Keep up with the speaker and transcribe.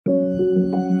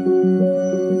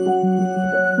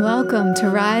Welcome to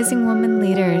Rising Woman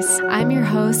Leaders. I'm your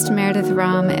host, Meredith,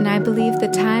 and I believe the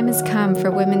time has come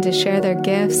for women to share their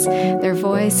gifts, their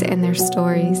voice, and their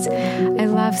stories. I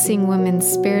love seeing women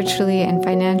spiritually and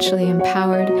financially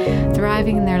empowered,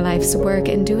 thriving in their life's work,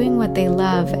 and doing what they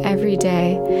love every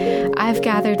day. I've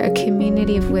gathered a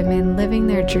community of women living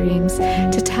their dreams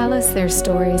to tell us their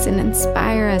stories and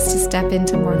inspire us to step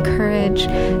into more courage,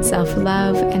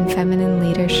 self-love, and feminine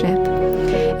leadership.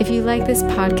 If you like this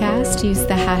podcast, use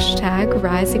the hashtag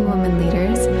Rising Woman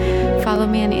Leaders. Follow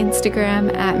me on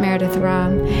Instagram at Meredith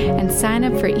and sign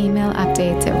up for email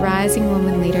updates at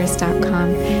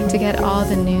risingwomanleaders.com to get all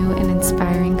the new and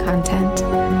inspiring content.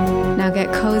 Now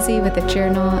get cozy with a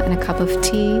journal and a cup of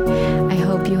tea. I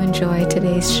hope you enjoy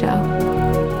today's show.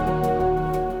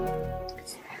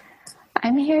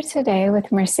 I'm here today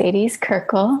with Mercedes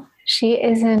Kirkel. She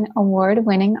is an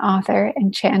award-winning author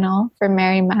and channel for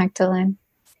Mary Magdalene.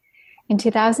 In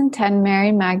 2010,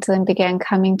 Mary Magdalene began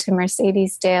coming to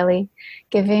Mercedes daily,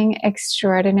 giving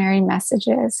extraordinary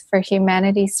messages for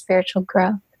humanity's spiritual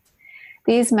growth.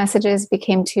 These messages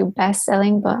became two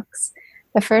best-selling books.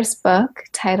 The first book,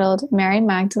 titled Mary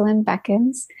Magdalene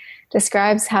Beckons,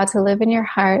 describes how to live in your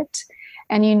heart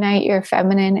and unite your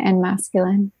feminine and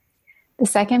masculine. The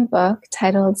second book,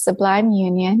 titled Sublime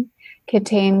Union,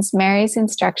 contains Mary's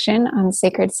instruction on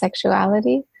sacred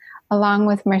sexuality, along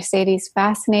with Mercedes'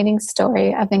 fascinating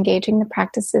story of engaging the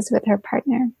practices with her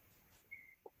partner.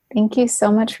 Thank you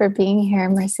so much for being here,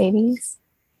 Mercedes.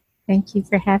 Thank you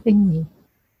for having me.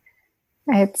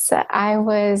 I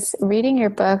was reading your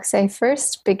books. I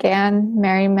first began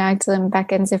Mary Magdalene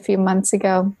Beckons a few months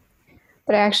ago,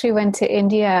 but I actually went to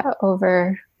India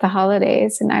over the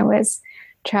holidays, and I was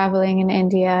traveling in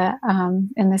India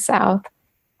in the south.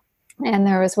 And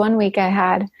there was one week I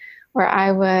had where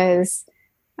I was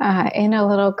in a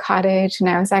little cottage, and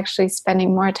I was actually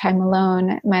spending more time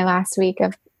alone my last week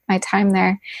of my time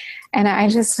there. And I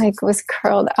just was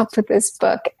curled up with this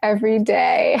book every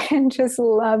day and just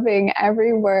loving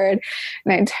every word.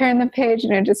 And I'd turn the page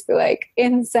and it'd just be like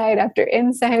insight after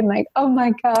insight. And like, oh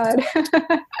my God,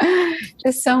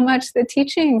 just so much. The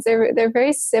teachings, they're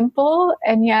very simple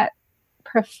and yet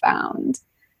profound.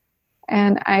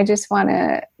 And I just want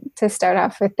to start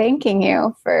off with thanking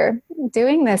you for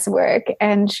doing this work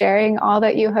and sharing all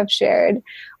that you have shared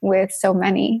with so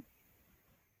many.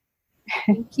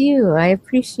 Thank you. I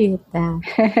appreciate that.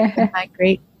 It's my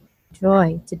great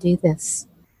joy to do this.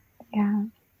 Yeah.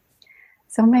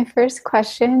 So my first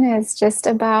question is just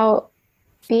about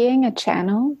being a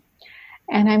channel.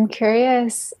 And I'm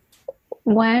curious,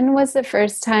 when was the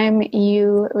first time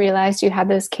you realized you had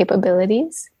those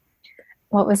capabilities?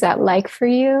 What was that like for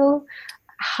you?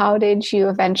 How did you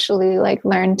eventually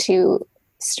learn to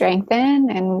strengthen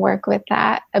and work with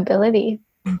that ability?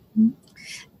 Mm-hmm.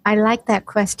 I like that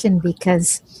question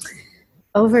because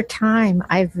over time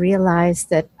I've realized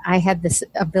that I had this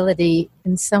ability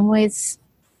in some ways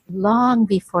long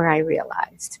before I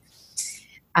realized.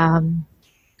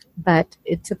 But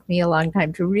it took me a long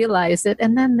time to realize it.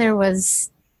 And then there was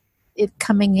it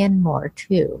coming in more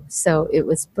too. So it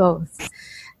was both.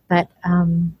 But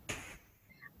I'm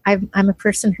a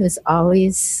person who's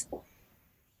always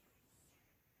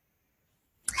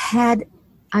had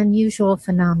unusual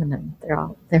phenomenon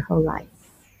their whole life,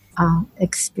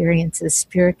 experiences,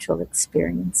 spiritual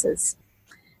experiences.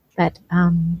 But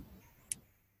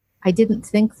I didn't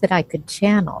think that I could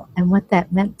channel. And what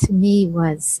that meant to me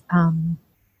was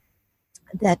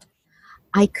that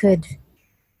I could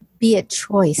be a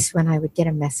choice when I would get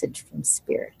a message from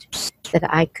Spirit, that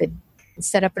I could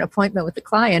set up an appointment with the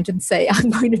client and say, I'm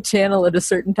going to channel at a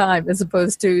certain time, as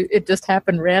opposed to it just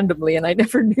happened randomly and I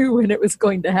never knew when it was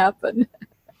going to happen.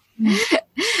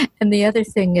 And the other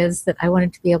thing is that I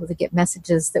wanted to be able to get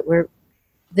messages that were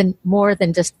more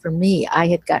than just for me. I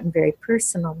had gotten very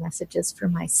personal messages for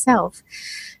myself,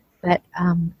 but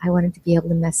I wanted to be able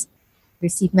to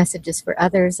receive messages for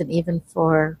others and even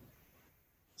for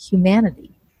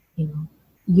humanity,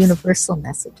 universal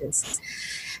messages.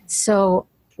 So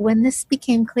when this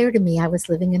became clear to me, I was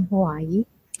living in Hawaii,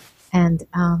 and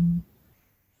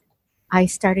I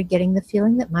started getting the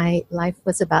feeling that my life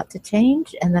was about to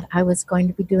change and that I was going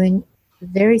to be doing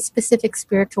very specific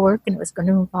spiritual work, and it was going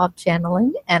to involve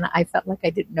channeling, and I felt like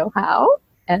I didn't know how.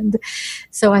 And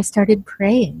so I started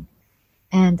praying,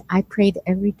 and I prayed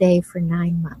every day for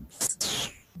 9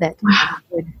 months that I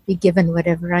would be given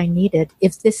whatever I needed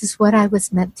if this is what I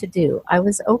was meant to do. I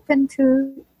was open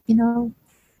to,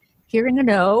 hearing a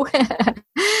no,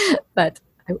 but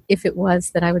if it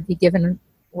was that I would be given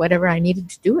whatever I needed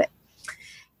to do it.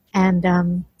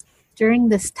 And during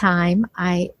this time,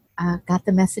 I got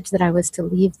the message that I was to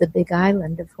leave the big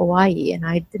island of Hawaii. And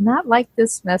I did not like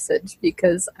this message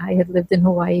because I had lived in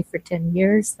Hawaii for 10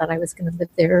 years, thought I was going to live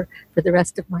there for the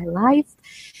rest of my life.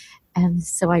 And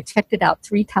so I checked it out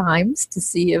 3 times to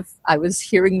see if I was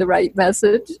hearing the right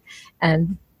message.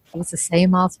 And it was the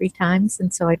same all 3 times.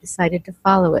 And so I decided to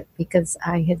follow it because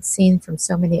I had seen from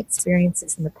so many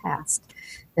experiences in the past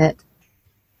that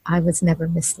I was never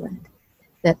misled,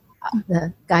 that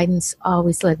the guidance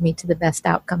always led me to the best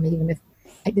outcome, even if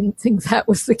I didn't think that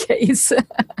was the case.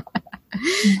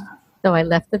 So I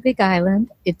left the big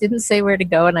island. It didn't say where to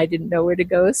go, and I didn't know where to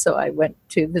go. So I went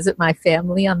to visit my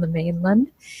family on the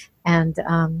mainland and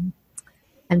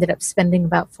ended up spending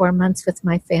about 4 months with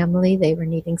my family. They were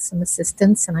needing some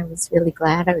assistance, and I was really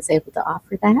glad I was able to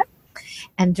offer that.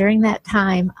 And during that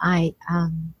time, I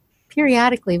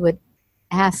periodically would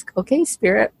ask, okay,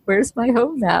 Spirit, where's my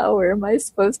home now? Where am I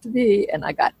supposed to be? And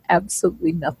I got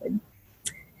absolutely nothing.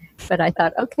 But I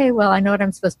thought, okay, well, I know what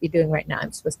I'm supposed to be doing right now.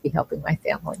 I'm supposed to be helping my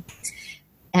family.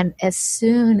 And as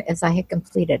soon as I had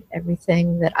completed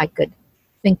everything that I could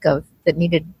think of that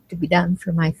needed to be done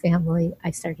for my family,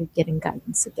 I started getting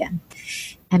guidance again.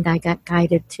 And I got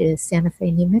guided to Santa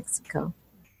Fe, New Mexico.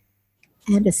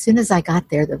 And as soon as I got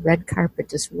there, the red carpet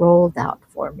just rolled out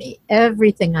for me.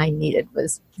 Everything I needed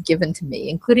was given to me,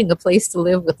 including a place to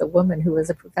live with a woman who was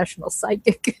a professional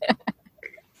psychic.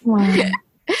 Wow.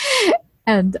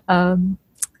 And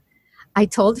I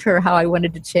told her how I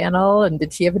wanted to channel, and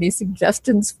did she have any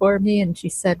suggestions for me? And she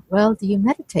said, well, do you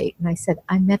meditate? And I said,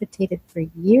 I meditated for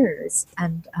years.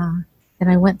 And then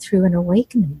I went through an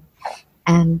awakening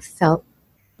and felt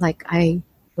like I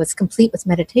was complete with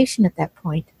meditation at that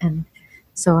point. And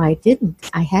so I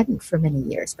hadn't for many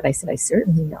years, but I said, I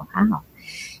certainly know how.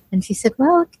 And she said,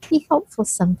 well, it can be helpful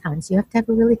sometimes. You have to have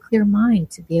a really clear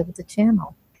mind to be able to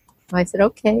channel. So I said,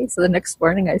 okay. So the next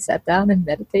morning I sat down and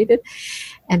meditated.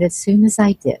 And as soon as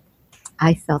I did,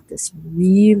 I felt this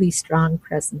really strong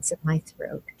presence at my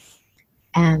throat.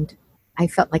 And I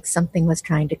felt like something was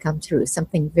trying to come through,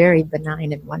 something very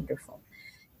benign and wonderful.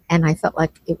 And I felt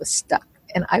like it was stuck.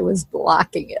 And I was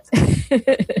blocking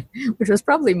it, which was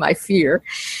probably my fear.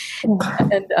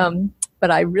 And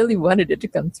but I really wanted it to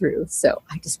come through. So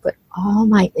I just put all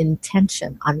my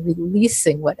intention on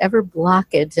releasing whatever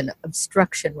blockage and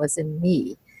obstruction was in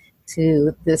me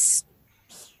to this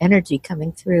energy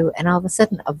coming through. And all of a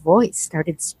sudden, a voice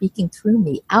started speaking through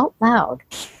me out loud,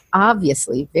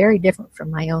 obviously very different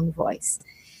from my own voice.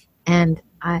 And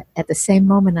at the same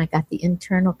moment, I got the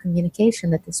internal communication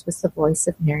that this was the voice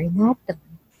of Mary Magdalene.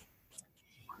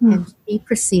 And she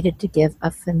proceeded to give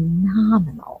a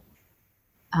phenomenal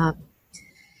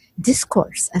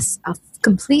discourse, a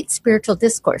complete spiritual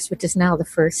discourse, which is now the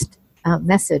first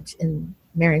message in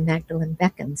Mary Magdalene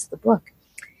Beckons, the book.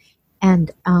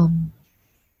 And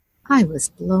I was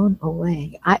blown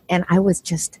away. I was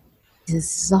just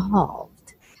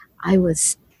dissolved. I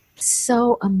was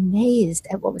so amazed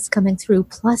at what was coming through.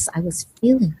 Plus, I was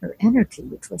feeling her energy,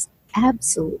 which was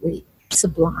absolutely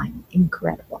sublime,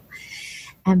 incredible.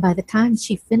 And by the time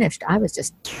she finished, I was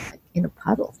just like in a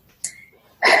puddle.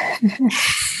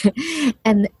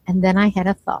 and then I had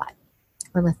a thought.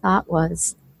 And the thought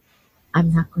was,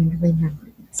 I'm not going to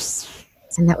remember this.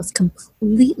 And that was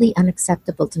completely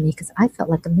unacceptable to me because I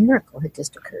felt like a miracle had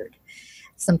just occurred.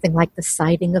 Something like the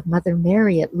sighting of Mother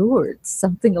Mary at Lourdes,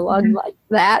 something along like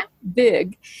that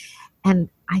big. And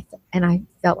I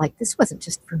felt like this wasn't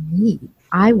just for me.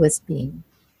 I was being,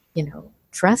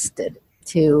 trusted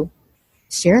to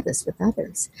share this with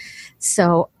others.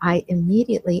 So I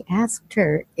immediately asked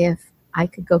her if I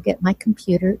could go get my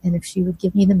computer and if she would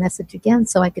give me the message again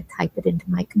so I could type it into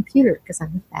my computer because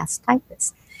I'm a fast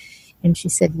typist. And she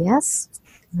said yes.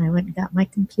 And I went and got my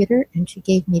computer, and she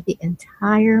gave me the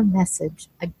entire message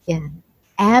again,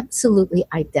 absolutely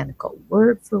identical,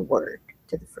 word for word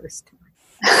to the first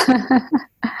time.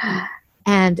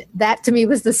 And that to me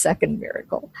was the second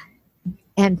miracle.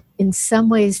 And in some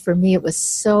ways for me it was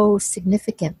so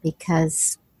significant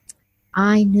because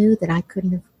I knew that I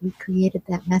couldn't have recreated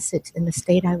that message in the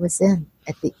state I was in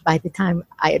by the time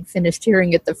I had finished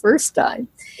hearing it the first time.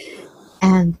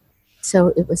 And so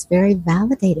it was very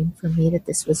validating for me that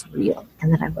this was real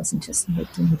and that I wasn't just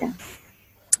making it up.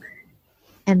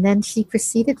 And then she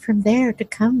proceeded from there to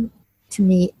come to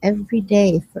me every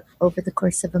day for over the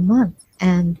course of a month.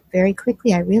 And very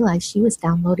quickly I realized she was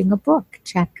downloading a book,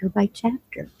 chapter by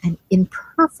chapter, and in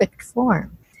perfect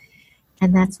form.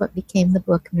 And that's what became the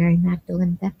book, Mary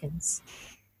Magdalene Beckons.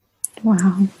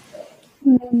 Wow.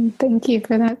 Thank you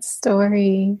for that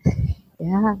story.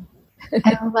 Yeah.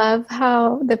 I love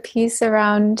how the piece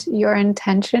around your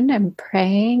intention and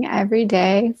praying every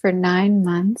day for 9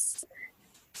 months,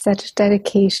 such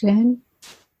dedication,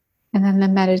 and then the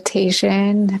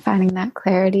meditation, finding that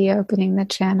clarity, opening the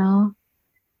channel,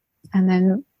 and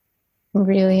then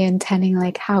really intending,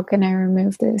 like, how can I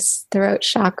remove this throat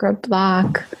chakra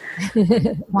block?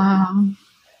 Wow.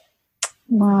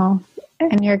 Wow.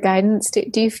 And your guidance,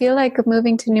 do you feel like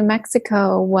moving to New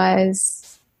Mexico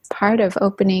was part of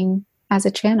opening as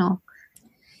a channel?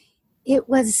 It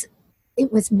was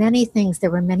many things.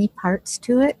 There were many parts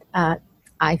to it.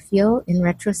 I feel in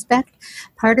retrospect,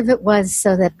 part of it was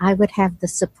so that I would have the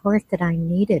support that I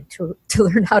needed to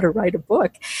learn how to write a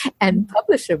book and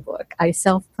publish a book. I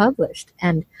self-published,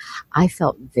 and I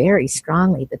felt very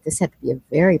strongly that this had to be a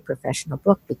very professional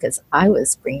book because I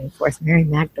was bringing forth Mary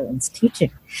Magdalene's teaching.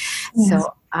 Yes.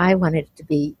 So I wanted it to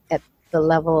be at the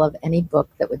level of any book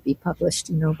that would be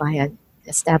published, by an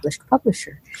established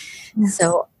publisher. Yes.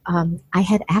 So I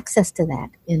had access to that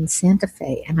in Santa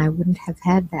Fe, and I wouldn't have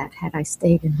had that had I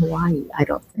stayed in Hawaii, I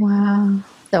don't think. Wow.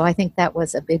 So I think that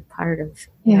was a big part of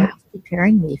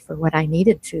preparing me for what I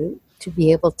needed to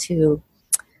be able to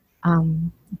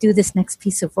do this next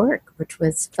piece of work, which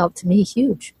felt to me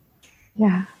huge.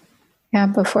 Yeah. Yeah,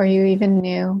 before you even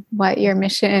knew what your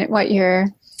mission, what you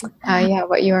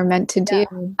were meant to do.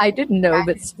 Yeah, I didn't know,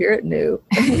 but Spirit knew.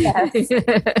 Yes.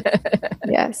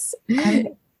 Yes.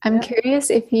 I'm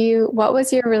curious what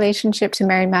was your relationship to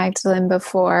Mary Magdalene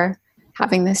before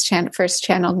having this first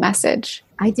channeled message?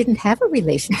 I didn't have a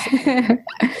relationship.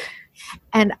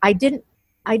 And I didn't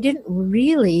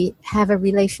really have a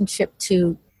relationship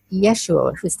to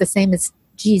Yeshua, who's the same as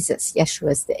Jesus.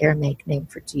 Yeshua is the Aramaic name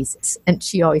for Jesus. And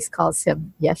she always calls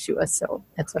him Yeshua, so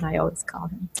that's what I always call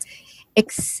him.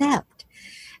 Except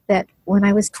that when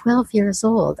I was 12 years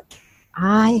old,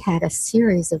 I had a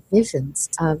series of visions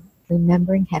of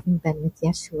remembering having been with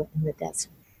Yeshua in the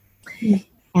desert. Mm.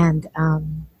 And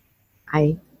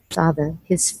I saw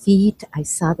his feet, I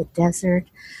saw the desert.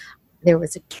 There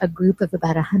was a group of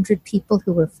about 100 people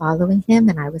who were following him,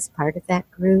 and I was part of that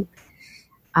group.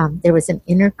 There was an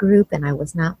inner group, and I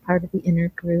was not part of the inner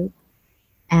group.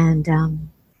 And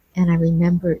I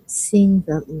remember seeing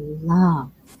the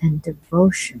love and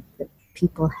devotion that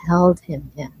people held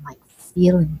him in, like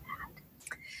feeling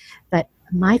that. But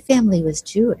my family was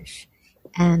Jewish,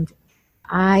 and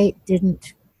I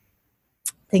didn't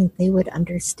think they would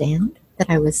understand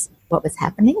what was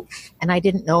happening, and I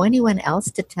didn't know anyone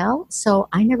else to tell, so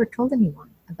I never told anyone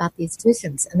about these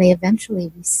visions, and they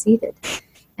eventually receded.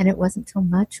 And it wasn't until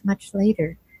much, much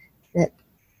later that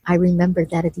I remembered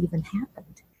that it even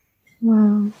happened.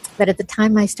 Wow. But at the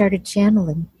time I started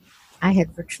channeling, I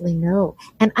had virtually no.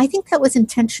 And I think that was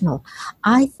intentional.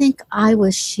 I think I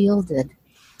was shielded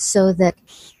so that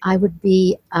I would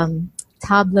be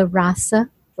tabula rasa,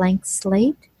 blank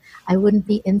slate. I wouldn't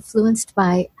be influenced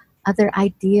by other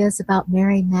ideas about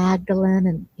Mary Magdalene.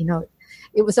 And,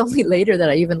 it was only later that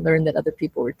I even learned that other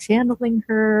people were channeling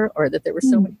her, or that there were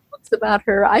so many books about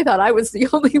her. I thought I was the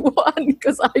only one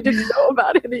because I didn't know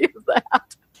about any of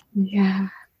that. Yeah.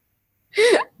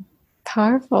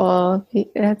 Powerful.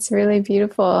 That's really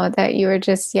beautiful that you were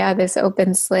just, this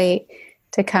open slate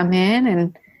to come in,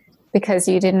 and because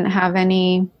you didn't have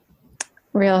any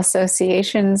real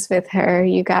associations with her,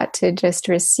 you got to just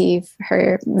receive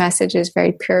her messages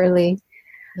very purely.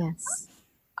 Yes.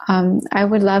 I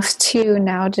would love to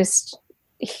now just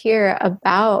hear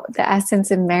about the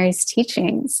essence of Mary's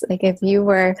teachings. Like, if you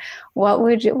were, what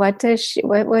were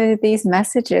these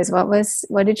messages?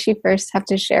 What did she first have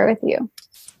to share with you?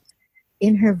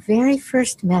 In her very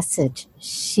first message,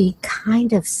 she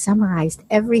kind of summarized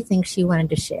everything she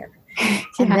wanted to share. Yeah.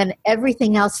 And then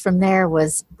everything else from there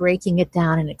was breaking it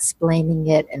down and explaining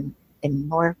it and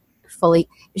more fully.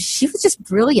 She was just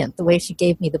brilliant the way she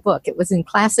gave me the book. It was in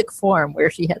classic form where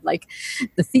she had like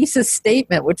the thesis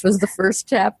statement, which was the first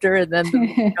chapter, and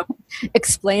then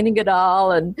explaining it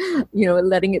all and,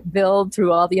 letting it build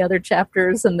through all the other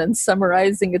chapters and then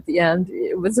summarizing at the end.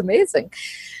 It was amazing.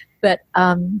 But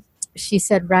she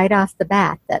said right off the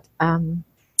bat that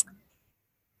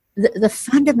the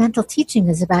fundamental teaching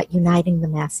is about uniting the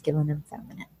masculine and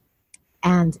feminine,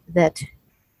 and that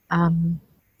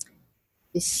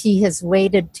she has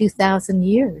waited 2,000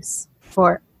 years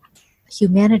for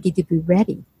humanity to be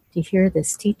ready to hear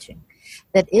this teaching,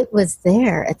 that it was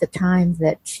there at the time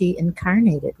that she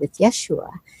incarnated with Yeshua,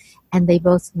 and they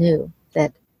both knew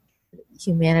that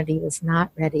humanity was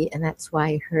not ready, and that's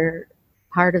why her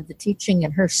part of the teaching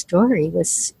and her story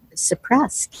was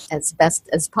suppressed as best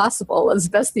as possible, as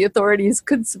best the authorities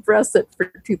could suppress it for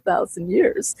 2,000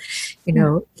 years.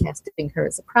 Casting her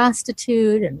as a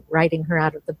prostitute and writing her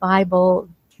out of the Bible,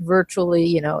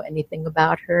 virtually, anything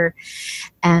about her.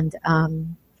 And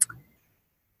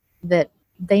that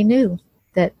they knew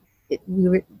that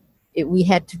we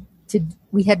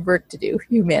had work to do,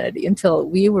 humanity, until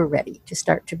we were ready to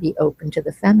start to be open to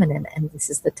the feminine. And this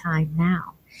is the time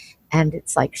now. And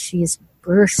it's like she's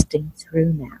bursting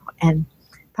through now. And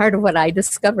part of what I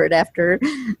discovered after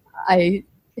I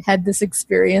had this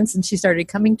experience and she started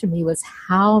coming to me was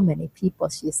how many people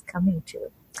she's coming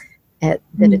to. That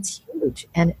it's huge.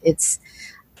 And it's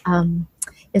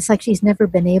like she's never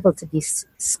been able to be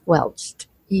squelched,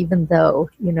 even though,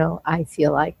 I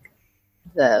feel like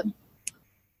the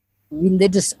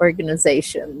religious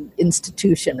organization,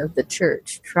 institution of the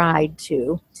church tried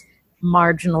to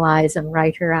marginalize and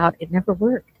write her out. It never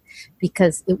worked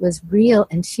because it was real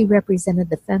and she represented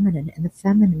the feminine, and the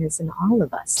feminine is in all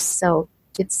of us. So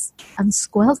it's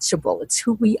unsquelchable. It's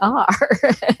who we are.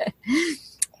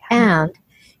 And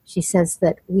she says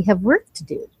that we have work to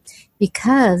do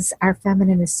because our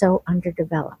feminine is so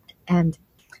underdeveloped. And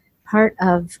part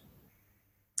of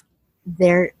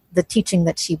the teaching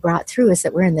that she brought through is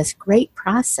that we're in this great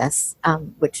process,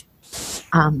 which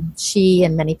she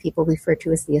and many people refer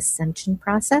to as the ascension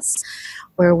process,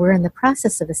 where we're in the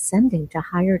process of ascending to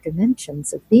higher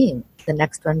dimensions of being, the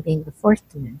next one being the fourth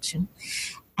dimension.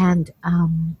 And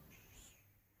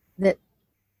that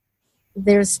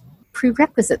there's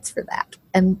prerequisites for that.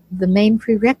 And the main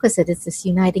prerequisite is this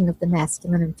uniting of the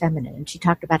masculine and feminine. And she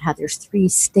talked about how there's 3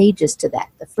 stages to that.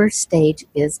 The first stage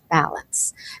is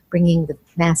balance, bringing the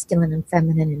masculine and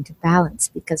feminine into balance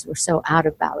because we're so out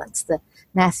of balance. The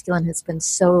masculine has been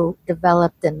so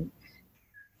developed and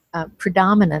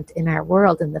predominant in our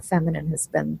world, and the feminine has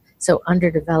been so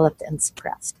underdeveloped and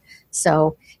suppressed.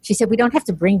 So she said we don't have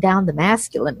to bring down the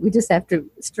masculine, we just have to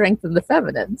strengthen the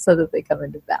feminine so that they come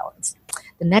into balance.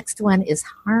 The next one is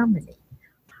harmony,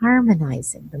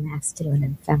 harmonizing the masculine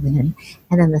and feminine.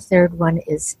 And then the third one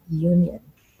is union,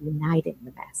 uniting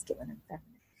the masculine and feminine.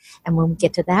 And when we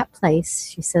get to that place,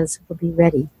 she says we'll be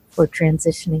ready for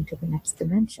transitioning to the next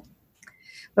dimension.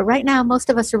 But right now, most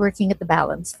of us are working at the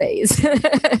balance phase.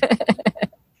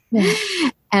 Yeah.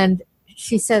 And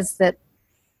she says that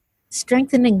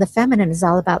strengthening the feminine is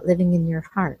all about living in your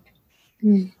heart.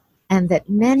 Mm. And that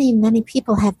many, many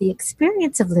people have the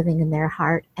experience of living in their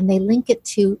heart, and they link it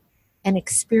to an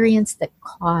experience that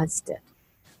caused it.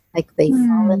 Like they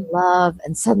fall in love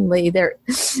and suddenly their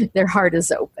heart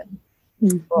is open.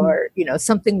 Mm-hmm. Or,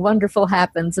 something wonderful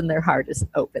happens and their heart is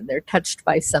open. They're touched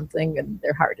by something and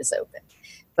their heart is open.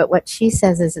 But what she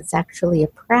says is it's actually a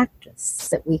practice,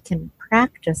 that we can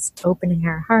practice opening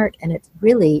our heart, and it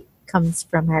really comes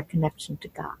from our connection to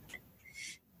God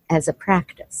as a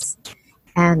practice.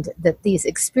 And that these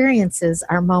experiences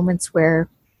are moments where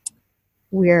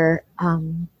we're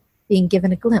being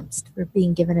given a glimpse, we're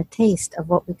being given a taste of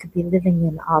what we could be living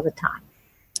in all the time.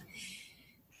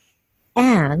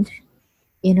 And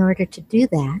in order to do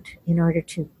that, in order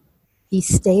to be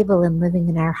stable in living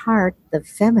in our heart, the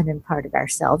feminine part of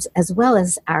ourselves, as well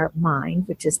as our mind,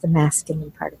 which is the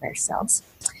masculine part of ourselves,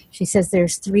 she says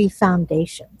there's 3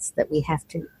 foundations that we have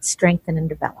to strengthen and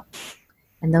develop.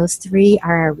 And those 3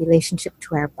 are our relationship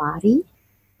to our body,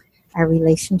 our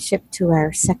relationship to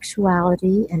our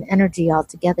sexuality and energy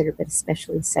altogether, but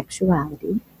especially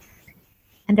sexuality,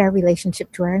 and our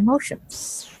relationship to our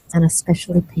emotions, and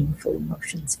especially painful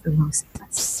emotions for most of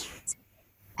us.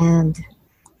 And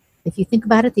if you think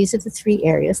about it, these are the 3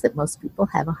 areas that most people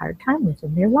have a hard time with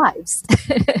in their lives.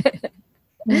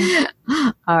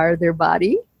 Are their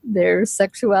body, their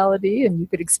sexuality, and you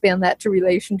could expand that to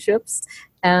relationships,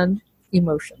 and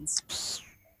emotions.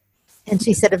 And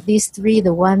she said of these 3,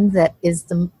 the one that is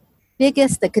the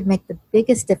biggest, that could make the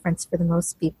biggest difference for the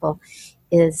most people,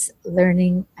 is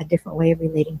learning a different way of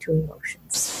relating to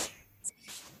emotions.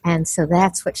 And so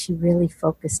that's what she really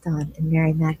focused on in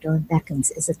Mary Magdalene Beckons,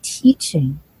 is a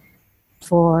teaching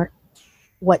for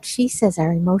what she says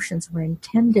our emotions were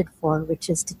intended for, which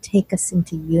is to take us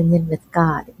into union with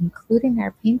God, including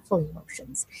our painful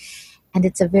emotions. And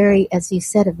it's a very, as you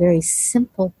said, a very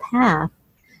simple path,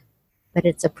 but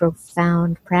it's a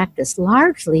profound practice,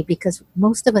 largely because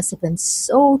most of us have been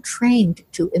so trained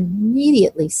to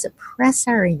immediately suppress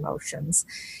our emotions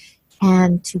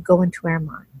and to go into our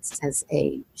minds as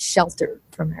a shelter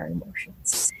from our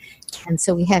emotions. And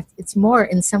so it's more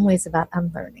in some ways about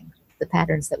unlearning the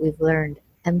patterns that we've learned,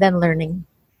 and then learning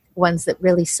ones that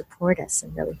really support us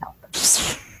and really help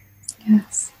us.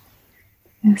 Yes.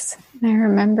 And I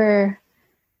remember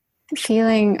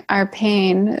feeling our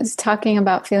pain, is talking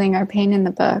about feeling our pain in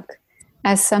the book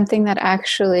as something that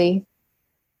actually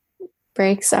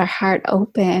breaks our heart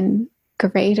open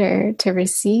greater to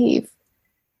receive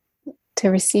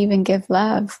and give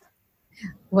love.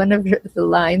 One of the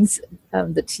lines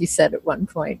that she said at one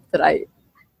point that I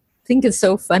think is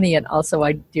so funny and also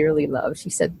I dearly love, she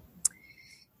said,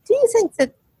 "Do you think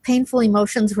that painful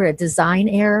emotions were a design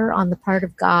error on the part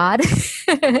of God?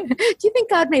 Do you think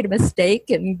God made a mistake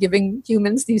in giving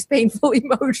humans these painful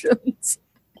emotions?"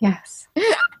 Yes.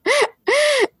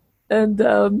 And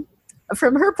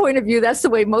from her point of view, that's the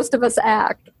way most of us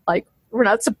act. Like, we're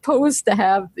not supposed to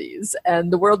have these,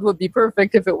 and the world would be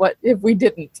perfect if we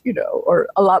didn't, or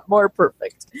a lot more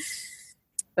perfect.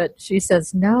 But she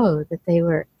says no, that they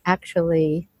were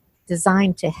actually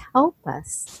designed to help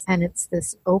us, and it's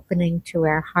this opening to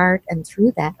our heart, and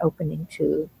through that opening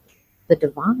to the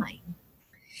divine.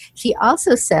 She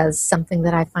also says something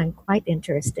that I find quite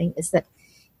interesting, is that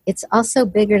it's also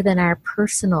bigger than our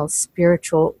personal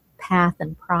spiritual path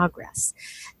and progress,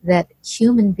 that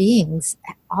human beings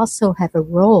also have a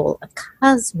role, a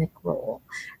cosmic role,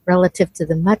 relative to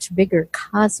the much bigger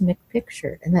cosmic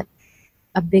picture, and that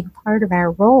a big part of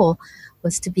our role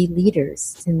was to be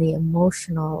leaders in the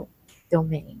emotional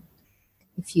domain.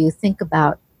 If you think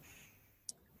about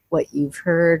what you've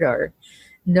heard or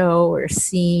know or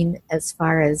seen as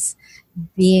far as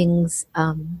beings,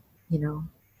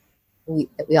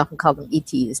 we often call them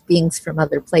ETs, beings from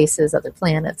other places, other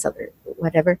planets, other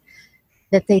whatever,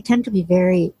 that they tend to be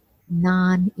very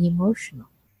non-emotional.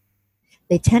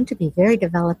 They tend to be very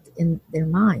developed in their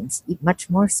minds, much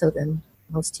more so than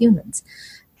most humans.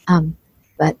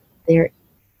 But their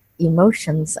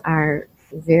emotions are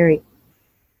very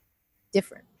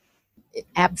different,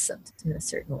 absent in a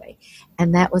certain way.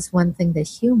 And that was one thing that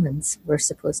humans were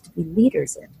supposed to be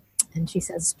leaders in. And she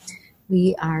says,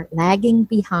 we are lagging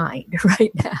behind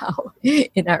right now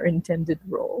in our intended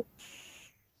role.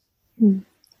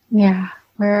 Yeah,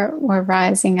 we're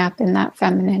rising up in that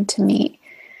feminine to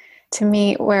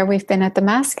meet where we've been at the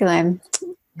masculine.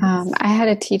 Yes. I had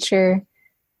a teacher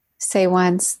say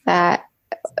once that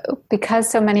because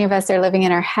so many of us are living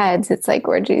in our heads, it's like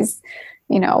we're these,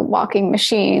 walking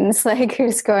machines, like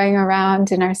who's going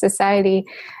around in our society,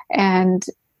 and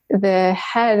the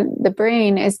head, the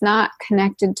brain is not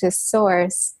connected to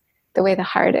source the way the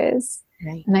heart is.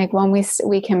 Right. And like when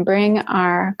we can bring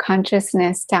our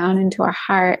consciousness down into our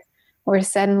heart, we're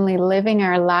suddenly living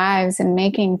our lives and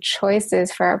making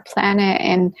choices for our planet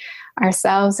and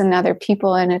ourselves and other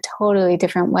people in a totally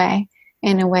different way,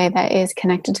 in a way that is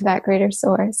connected to that greater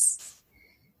source.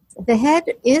 The head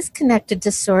is connected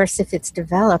to source if it's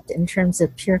developed in terms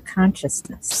of pure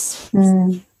consciousness.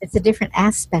 It's a different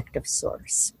aspect of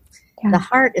source. Yeah. The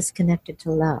heart is connected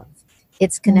to love.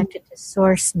 It's connected to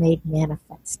source made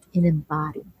manifest in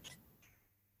embodiment.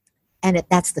 And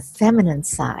that's the feminine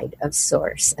side of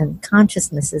source, and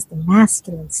consciousness is the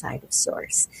masculine side of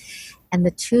source. And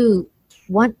the two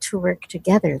want to work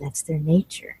together. That's their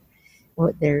nature.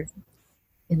 Or they're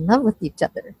in love with each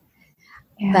other.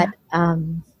 Yeah. But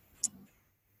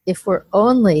if we're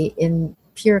only in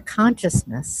pure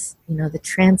consciousness, the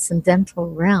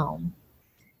transcendental realm,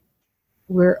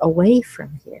 we're away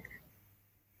from here.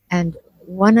 And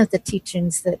one of the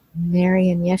teachings that Mary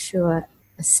and Yeshua,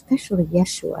 especially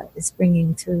Yeshua, is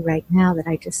bringing through right now that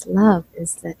I just love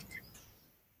is that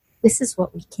this is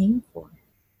what we came for.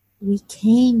 We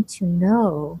came to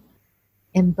know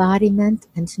embodiment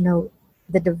and to know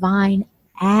the divine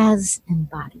as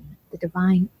embodiment, the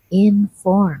divine in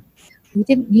form. We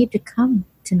didn't need to come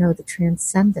to know the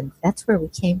transcendent. That's where we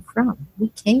came from. We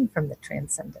came from the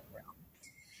transcendent realm.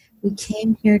 We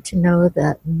came here to know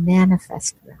the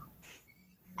manifest realm.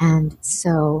 And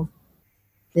so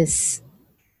this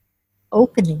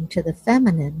opening to the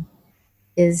feminine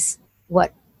is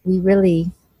what we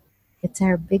really, it's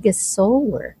our biggest soul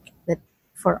work that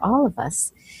for all of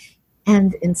us.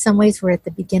 And in some ways we're at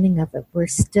the beginning of it.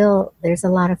 There's a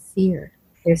lot of fear.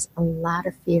 There's a lot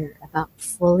of fear about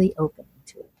fully opening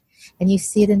to it. And you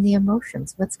see it in the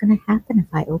emotions. What's going to happen if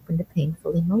I open to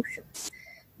painful emotions?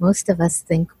 Most of us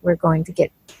think they're going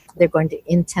to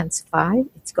intensify.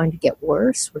 It's going to get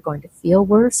worse. We're going to feel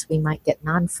worse. We might get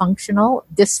non-functional,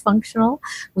 dysfunctional.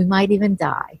 We might even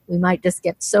die. We might just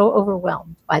get so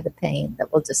overwhelmed by the pain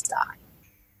that we'll just die.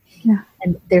 Yeah.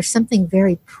 And there's something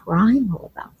very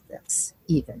primal about this,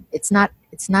 even. It's not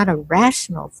a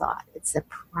rational thought. It's a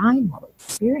primal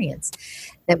experience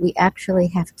that we actually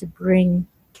have to bring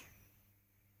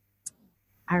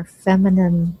our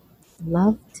feminine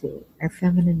love to, our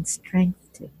feminine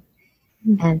strength to.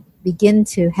 and begin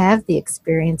to have the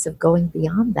experience of going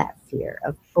beyond that fear,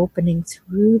 of opening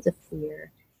through the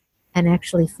fear and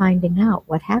actually finding out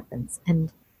what happens.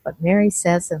 And what Mary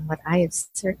says, and what I have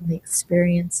certainly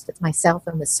experienced with myself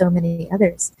and with so many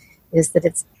others, is that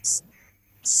it's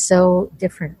so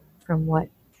different from what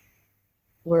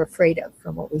we're afraid of,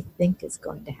 from what we think is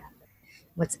going to happen.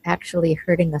 What's actually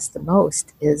hurting us the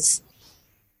most is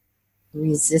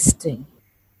resisting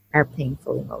our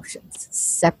painful emotions,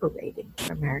 separating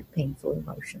from our painful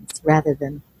emotions, rather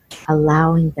than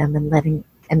allowing them and letting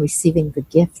and receiving the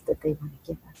gift that they want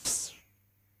to give us.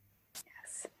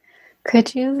 Yes.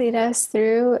 Could you lead us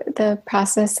through the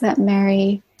process that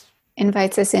Mary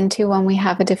invites us into when we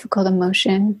have a difficult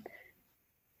emotion?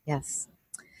 Yes.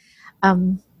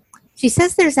 She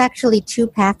says there's actually two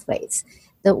pathways.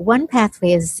 The one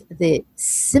pathway is the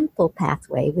simple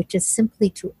pathway, which is simply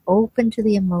to open to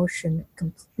the emotion,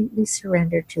 completely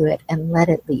surrender to it, and let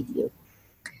it lead you.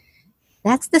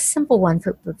 That's the simple one.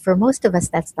 For most of us,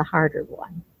 that's the harder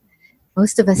one.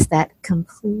 Most of us, that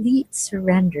complete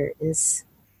surrender is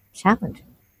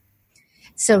challenging.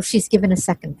 So she's given a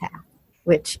second path,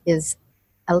 which is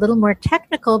a little more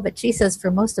technical, but she says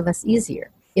for most of us easier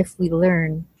if we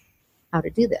learn how to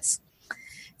do this.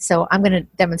 So I'm going to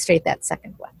demonstrate that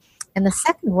second one. And the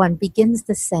second one begins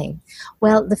the same.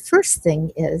 Well, the first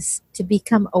thing is to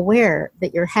become aware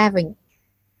that you're having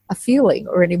a feeling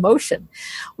or an emotion,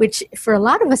 which for a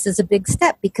lot of us is a big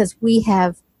step, because we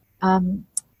have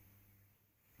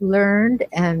learned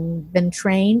and been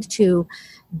trained to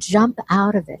jump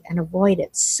out of it and avoid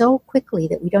it so quickly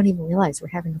that we don't even realize we're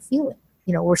having a feeling.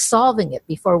 You know, we're solving it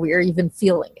before we are even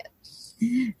feeling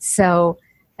it. So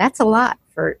that's a lot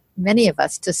for many of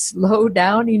us, to slow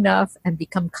down enough and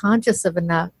become conscious of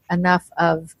enough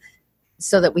of,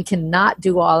 so that we can not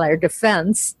do all our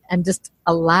defense and just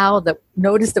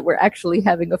notice that we're actually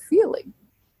having a feeling.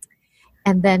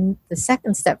 And then the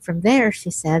second step from there, she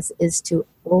says, is to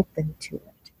open to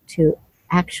it, to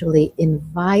actually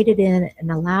invite it in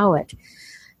and allow it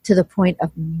to the point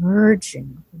of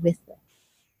merging with it.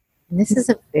 And this is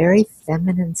a very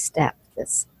feminine step,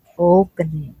 this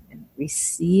opening and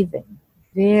receiving,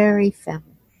 very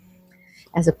feminine,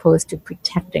 as opposed to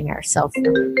protecting ourselves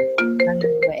from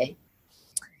running away.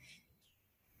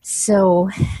 So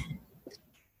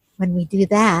when we do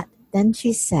that, then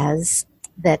she says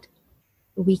that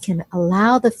we can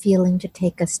allow the feeling to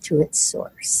take us to its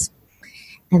source.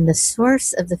 And the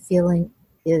source of the feeling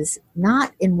is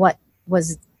not in what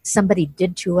was somebody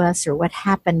did to us or what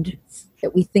happened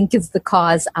that we think is the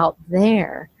cause out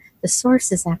there. The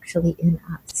source is actually in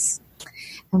us.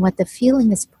 And what the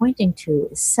feeling is pointing to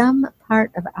is some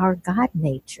part of our God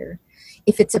nature.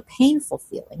 If it's a painful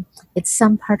feeling, it's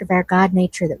some part of our God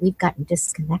nature that we've gotten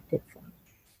disconnected from.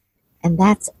 And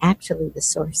that's actually the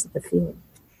source of the feeling.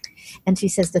 And she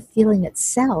says the feeling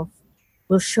itself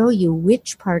will show you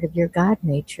which part of your God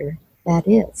nature that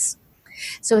is.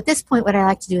 So at this point, what I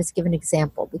like to do is give an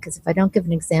example, because if I don't give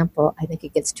an example, I think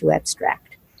it gets too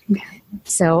abstract.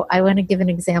 So I want to give an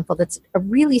example that's a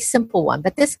really simple one,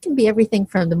 but this can be everything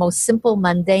from the most simple,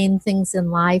 mundane things in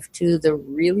life to the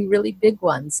really, really big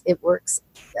ones. It works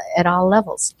at all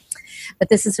levels. But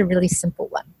this is a really simple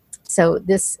one. So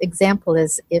this example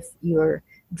is if you're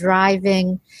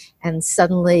driving and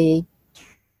suddenly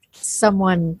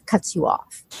someone cuts you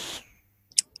off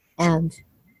and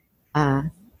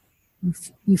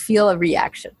you feel a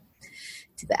reaction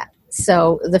to that.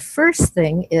 So the first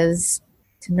thing is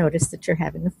to notice that you're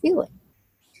having a feeling.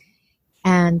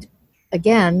 And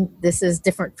again, this is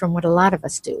different from what a lot of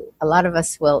us do. A lot of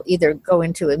us will either go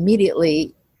into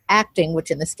immediately acting,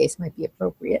 which in this case might be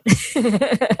appropriate.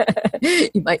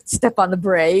 You might step on the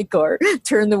brake or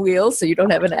turn the wheel so you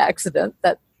don't have an accident.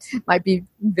 That might be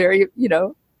very,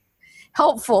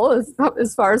 helpful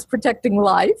as far as protecting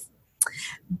life.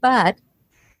 But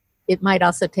it might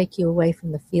also take you away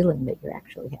from the feeling that you're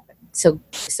actually having.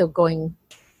 So going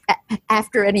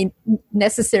after any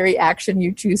necessary action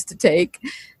you choose to take,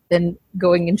 then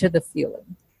going into the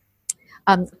feeling.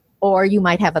 Or you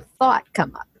might have a thought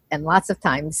come up. And lots of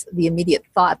times the immediate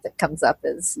thought that comes up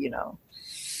is,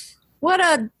 what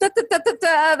a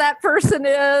that person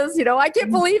is, I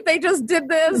can't believe they just did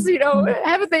this,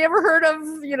 haven't they ever heard of,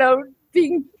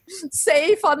 being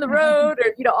safe on the road,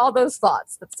 or, all those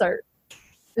thoughts that start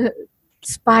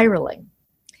spiraling.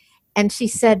 And she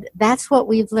said, that's what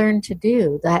we've learned to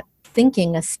do. That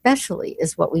thinking especially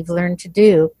is what we've learned to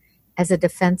do as a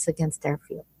defense against our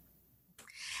feeling.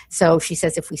 So she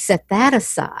says, if we set that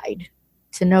aside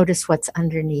to notice what's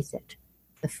underneath it,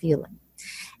 the feeling.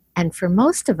 And for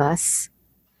most of us,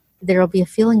 there will be a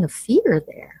feeling of fear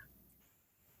there,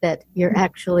 that you're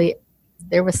actually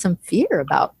there was some fear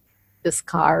about this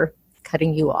car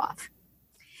cutting you off.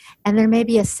 And there may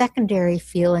be a secondary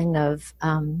feeling of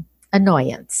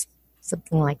annoyance,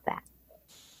 something like that.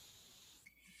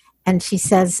 And she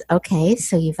says, okay,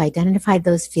 so you've identified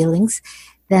those feelings,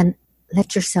 then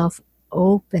let yourself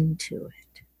open to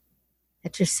it.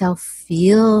 Let yourself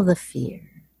feel the fear,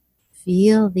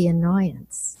 feel the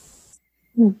annoyance.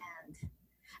 And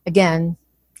again,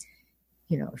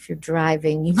 you know, if you're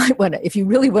driving, you might want to, if you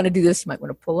really want to do this, you might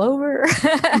want to pull over,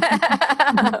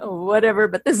 whatever,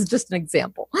 but this is just an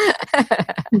example.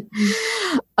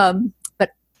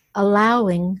 But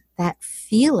allowing that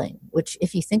feeling, which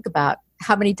if you think about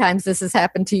how many times this has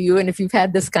happened to you, and if you've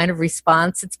had this kind of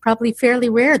response, it's probably fairly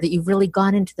rare that you've really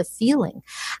gone into the feeling.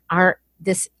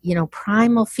 This, you know,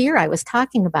 primal fear I was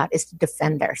talking about is to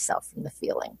defend ourselves from the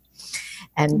feeling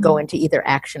and go into either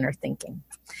action or thinking.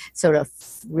 So to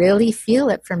really feel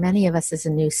it for many of us is a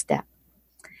new step.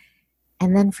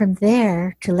 And then from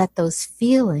there, to let those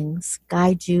feelings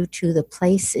guide you to the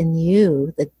place in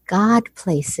you, the God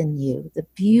place in you, the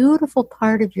beautiful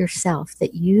part of yourself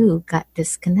that you got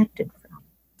disconnected from,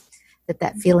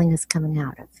 that feeling is coming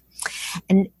out of.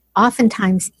 And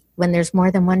oftentimes, when there's more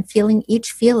than one feeling,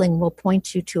 each feeling will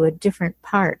point you to a different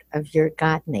part of your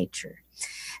God nature.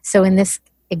 So in this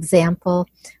example,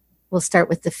 we'll start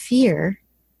with the fear.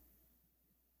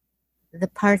 The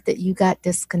part that you got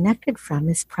disconnected from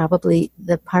is probably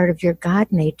the part of your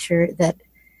God nature that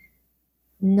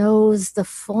knows the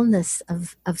fullness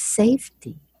of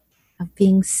safety, of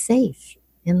being safe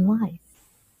in life.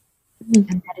 And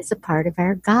that is a part of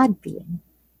our God being.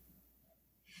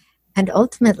 And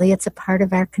ultimately, it's a part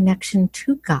of our connection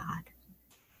to God,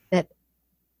 that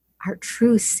our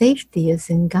true safety is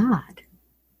in God.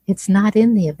 It's not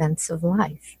in the events of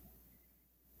life.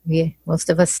 Most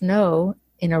of us know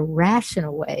in a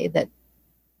rational way that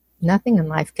nothing in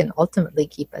life can ultimately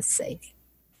keep us safe.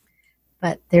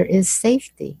 But there is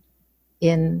safety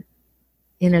in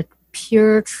a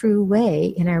pure, true way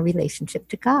in our relationship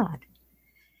to God.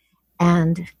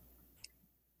 And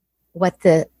what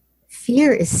the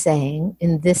fear is saying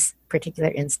in this particular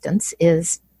instance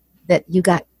is that you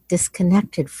got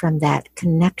disconnected from that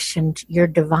connection, to your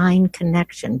divine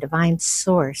connection, divine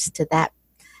source, to that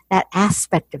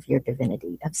aspect of your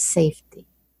divinity, of safety.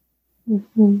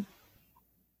 Mm-hmm.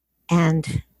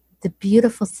 And the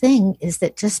beautiful thing is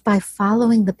that just by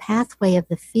following the pathway of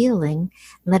the feeling,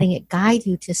 letting it guide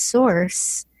you to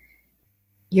source,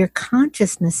 your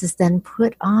consciousness is then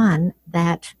put on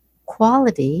that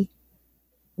quality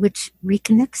which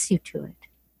reconnects you to it.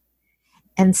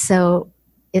 And so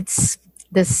it's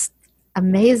this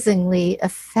amazingly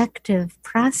effective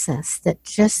process that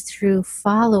just through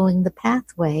following the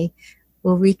pathway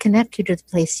will reconnect you to the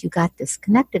place you got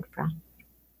disconnected from.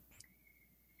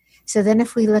 So then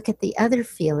if we look at the other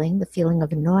feeling, the feeling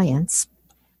of annoyance,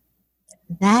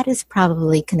 that is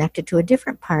probably connected to a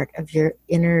different part of your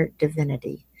inner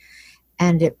divinity.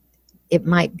 And it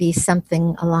might be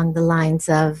something along the lines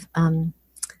of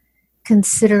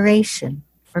consideration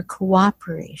or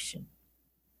cooperation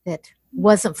that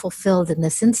wasn't fulfilled in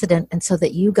this incident, and so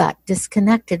that you got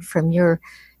disconnected from your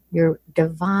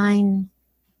divine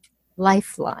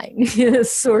lifeline,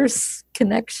 source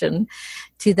connection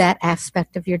to that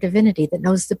aspect of your divinity that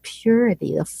knows the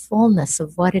purity, the fullness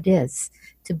of what it is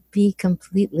to be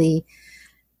completely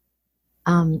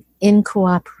in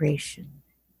cooperation,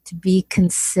 to be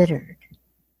considered.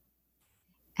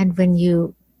 And when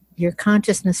your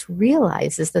consciousness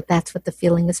realizes that that's what the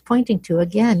feeling is pointing to,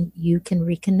 again, you can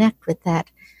reconnect with that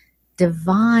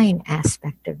divine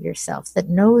aspect of yourself that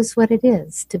knows what it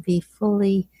is to be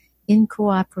fully in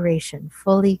cooperation,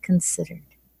 fully considered.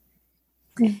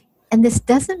 Okay. And this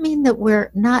doesn't mean that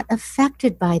we're not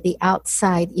affected by the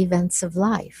outside events of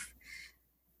life,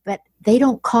 but they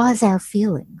don't cause our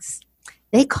feelings.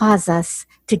 They cause us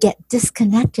to get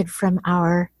disconnected from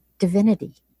our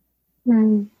divinity.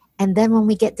 Mm. And then when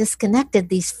we get disconnected,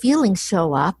 these feelings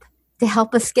show up to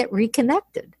help us get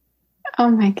reconnected.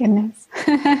 Oh my goodness.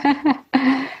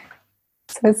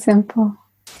 So simple.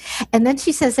 And then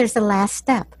she says there's a last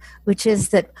step, which is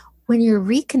that when you're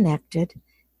reconnected,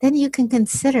 then you can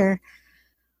consider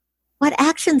what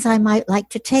actions I might like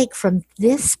to take from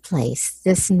this place,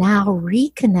 this now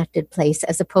reconnected place,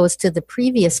 as opposed to the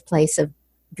previous place of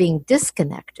being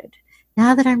disconnected.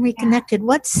 Now that I'm reconnected,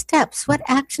 what steps, what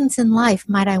actions in life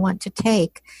might I want to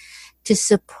take to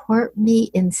support me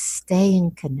in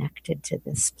staying connected to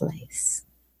this place?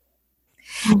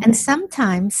 Mm-hmm. And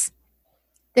sometimes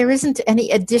there isn't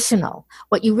any additional.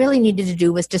 What you really needed to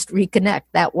do was just reconnect.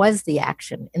 That was the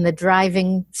action. In the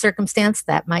driving circumstance,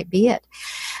 that might be it.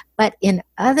 But in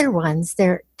other ones,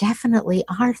 there definitely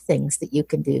are things that you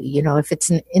can do. You know, if it's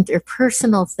an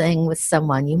interpersonal thing with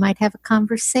someone, you might have a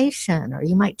conversation, or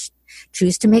you might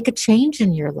choose to make a change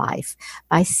in your life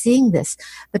by seeing this,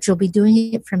 but you'll be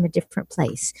doing it from a different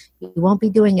place. You won't be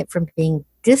doing it from being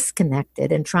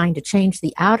disconnected and trying to change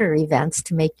the outer events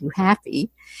to make you happy.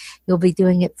 You'll be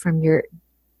doing it from your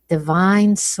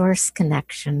divine source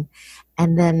connection,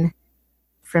 and then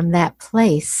from that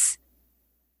place,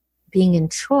 being in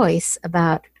choice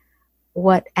about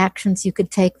what actions you could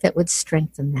take that would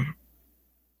strengthen that.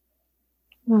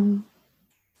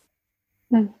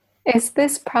 Is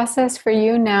this process for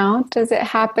you now? Does it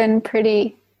happen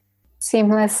pretty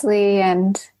seamlessly,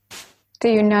 and do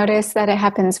you notice that it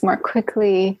happens more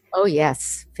quickly? Oh,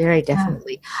 yes, very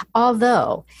definitely.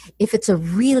 Although, if it's a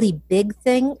really big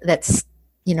thing that's,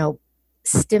 you know,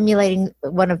 stimulating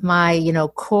one of my, you know,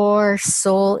 core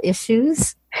soul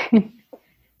issues,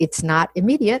 it's not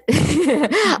immediate.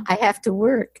 I have to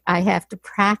work. I have to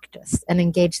practice and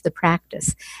engage the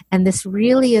practice. And this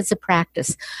really is a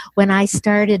practice. When I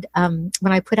started, when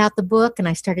I put out the book and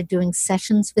I started doing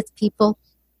sessions with people,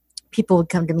 people would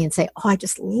come to me and say, oh, I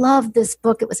just love this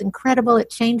book. It was incredible. It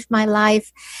changed my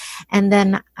life. And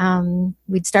then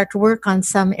we'd start to work on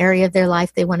some area of their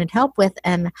life they wanted help with.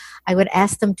 And I would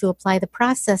ask them to apply the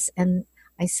process. And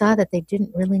I saw that they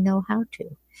didn't really know how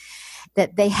to.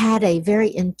 That they had a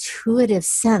very intuitive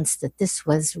sense that this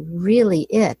was really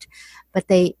it.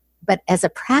 But as a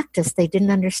practice, they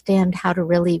didn't understand how to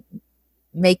really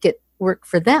make it work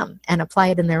for them and apply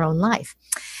it in their own life.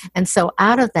 And so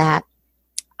out of that,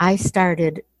 I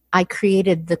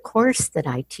created the course that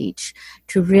I teach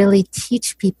to really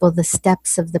teach people the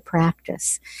steps of the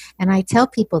practice. And I tell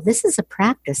people, this is a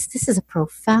practice. This is a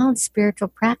profound spiritual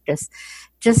practice,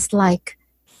 just like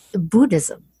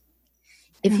Buddhism.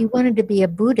 If you wanted to be a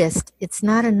Buddhist, it's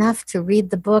not enough to read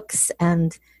the books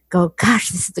and go, gosh,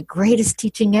 this is the greatest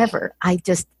teaching ever. I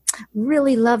just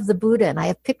really love the Buddha, and I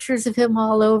have pictures of him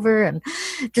all over and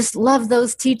just love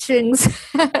those teachings.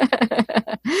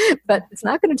 But it's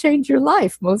not going to change your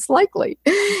life, most likely.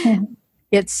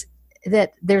 It's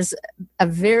that there's a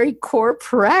very core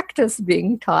practice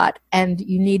being taught, and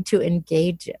you need to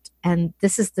engage it. And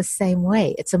this is the same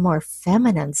way. It's a more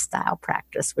feminine style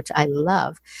practice, which I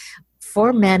love,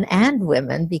 for men and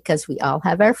women, because we all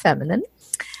have our feminine.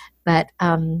 But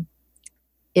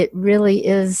it really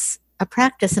is a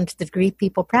practice, and to the degree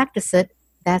people practice it,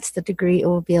 that's the degree it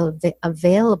will be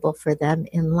available for them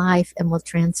in life and will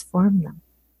transform them.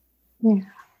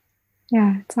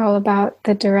 Yeah, it's all about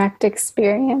the direct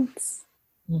experience.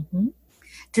 Mm-hmm.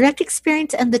 Direct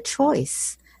experience and the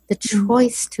choice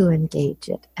to engage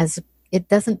it, as it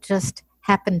doesn't just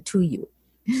happen to you.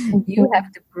 You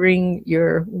have to bring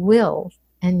your will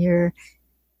and your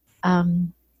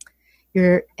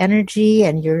energy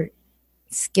and your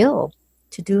skill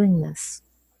to doing this.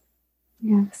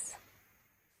 Yes.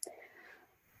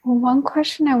 Well, one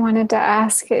question I wanted to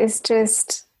ask is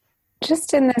just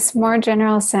in this more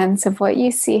general sense of what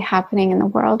you see happening in the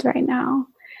world right now,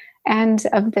 and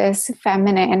of this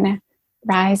feminine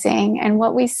rising, and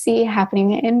what we see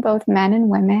happening in both men and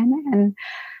women,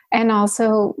 and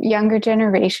also younger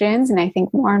generations. And I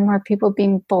think more and more people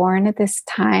being born at this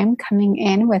time, coming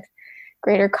in with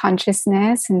greater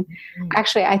consciousness. And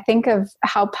actually, I think of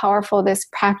how powerful this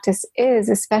practice is,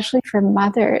 especially for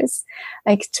mothers.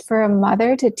 Like, for a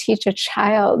mother to teach a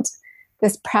child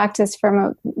this practice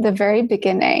from the very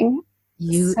beginning.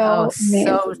 So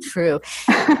true.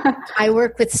 I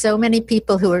work with so many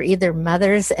people who are either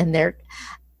mothers, and they're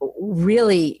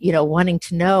really, wanting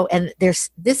to know. And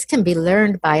this can be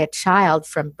learned by a child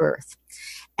from birth.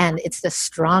 And it's the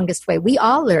strongest way. We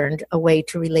all learned a way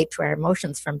to relate to our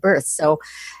emotions from birth. So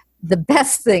the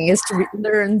best thing is to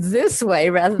learn this way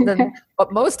rather than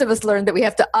what most of us learned, that we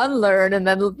have to unlearn and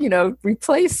then,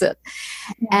 replace it.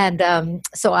 Yeah. And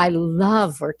so I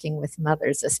love working with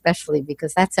mothers, especially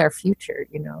because that's our future,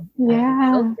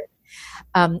 Yeah.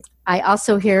 I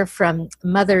also hear from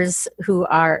mothers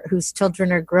whose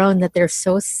children are grown that they're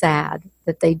so sad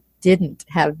that they didn't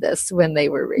have this when they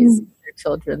were raising their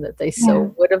children, that they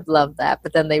so would have loved that,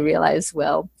 but then they realize,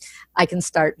 well, I can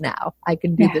start now. I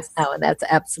can do this now, and that's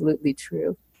absolutely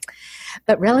true.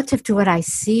 But relative to what I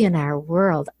see in our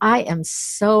world, I am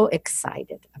so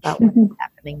excited about what's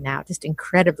happening now, just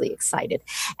incredibly excited.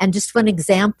 And just one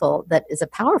example that is a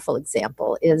powerful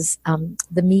example is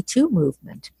the Me Too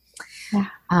movement.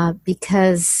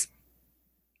 Because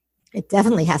it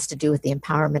definitely has to do with the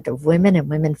empowerment of women and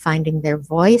women finding their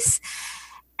voice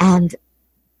and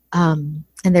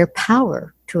their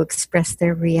power to express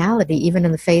their reality, even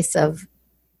in the face of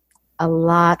a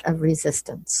lot of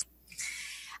resistance.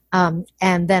 And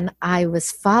then I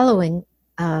was following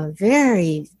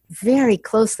very, very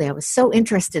closely. I was so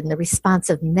interested in the response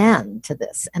of men to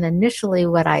this. And initially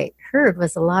what I heard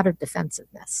was a lot of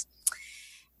defensiveness.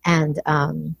 And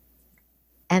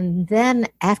then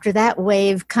after that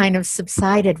wave kind of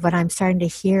subsided, what I'm starting to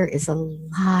hear is a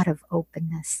lot of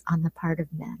openness on the part of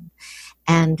men.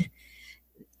 And,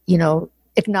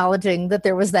 acknowledging that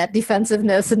there was that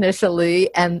defensiveness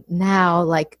initially. And now,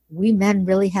 like, we men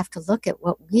really have to look at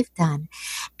what we've done.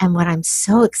 And what I'm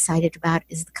so excited about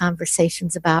is the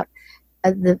conversations about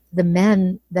the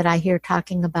men that I hear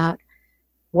talking about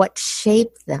what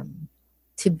shaped them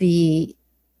to be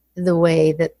the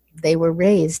way that they were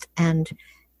raised, and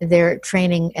their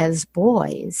training as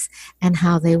boys, and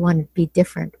how they want to be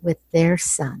different with their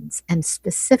sons, and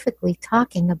specifically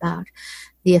talking about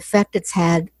the effect it's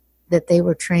had that they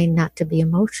were trained not to be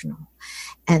emotional,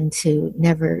 and to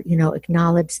never,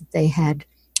 acknowledge that they had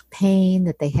pain,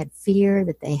 that they had fear,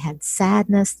 that they had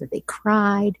sadness, that they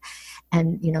cried,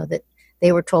 and, that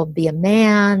they were told, be a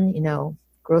man,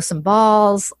 grow some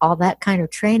balls, all that kind of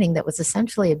training that was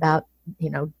essentially about,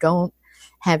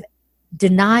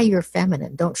 deny your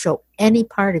feminine, don't show any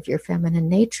part of your feminine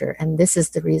nature. And this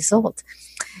is the result,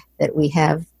 that we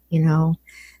have,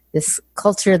 this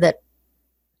culture that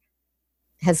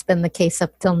has been the case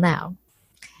up till now.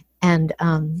 And,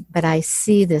 but I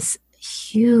see this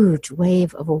huge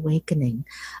wave of awakening,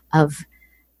 of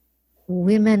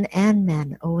women and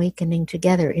men awakening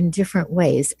together in different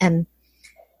ways. And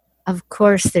of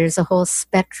course, there's a whole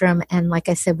spectrum. And like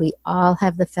I said, we all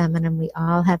have the feminine, we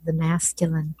all have the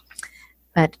masculine.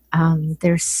 But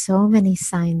there's so many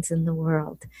signs in the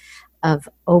world of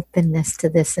openness to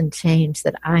this and change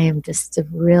that I am just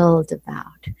thrilled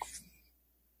about.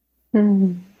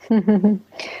 Me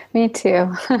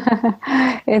too.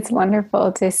 It's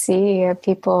wonderful to see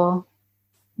people,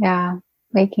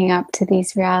 waking up to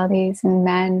these realities, and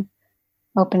men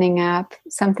opening up.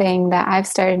 Something that I've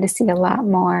started to see a lot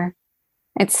more.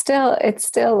 It's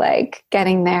still like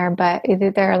getting there, but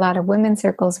there are a lot of women's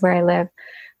circles where I live.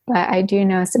 But I do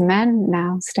know some men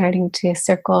now starting to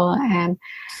circle and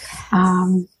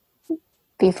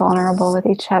be vulnerable with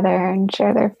each other and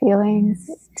share their feelings.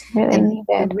 It's really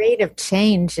needed. The rate of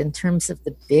change in terms of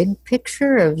the big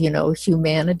picture of,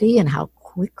 humanity and how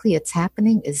quickly it's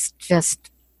happening is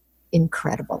just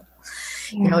incredible.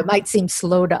 Yeah. It might seem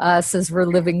slow to us as we're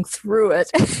living through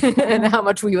it and how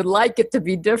much we would like it to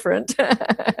be different.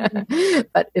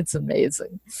 But it's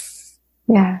amazing.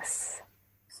 Yes.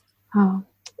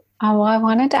 Well, I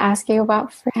wanted to ask you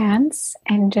about France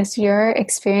and just your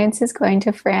experiences going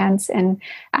to France and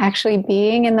actually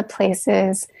being in the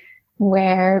places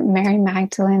where Mary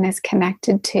Magdalene is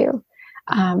connected to.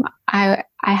 I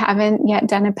haven't yet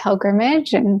done a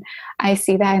pilgrimage, and I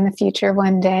see that in the future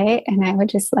one day, and I would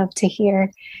just love to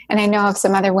hear. And I know of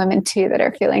some other women too that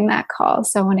are feeling that call,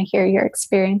 so I want to hear your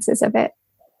experiences of it.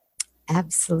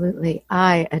 Absolutely.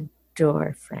 I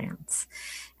adore France.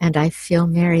 And I feel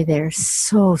Mary there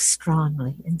so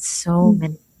strongly in so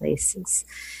many places.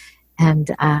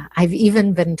 And I've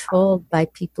even been told by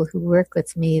people who work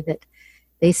with me that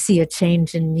they see a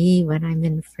change in me when I'm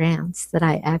in France, that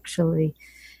I actually,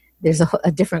 there's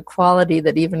a different quality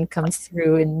that even comes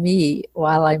through in me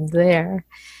while I'm there.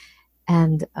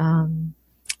 And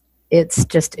it's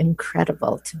just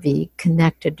incredible to be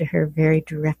connected to her very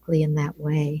directly in that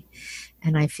way.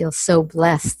 And I feel so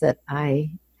blessed that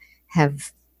I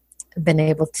have been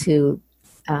able to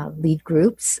lead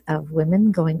groups of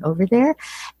women going over there,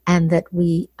 and that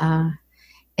we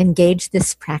engage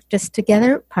this practice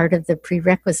together. Part of the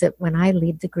prerequisite when I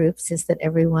lead the groups is that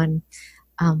everyone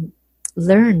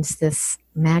learns this,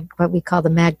 what we call the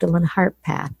Magdalene Heart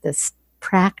Path, this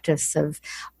practice of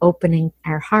opening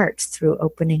our hearts through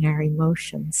opening our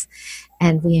emotions.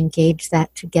 And we engage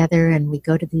that together, and we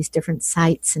go to these different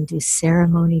sites and do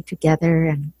ceremony together,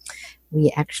 and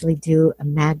we actually do a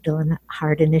Magdalene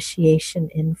heart initiation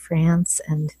in France,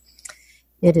 and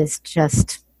it is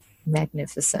just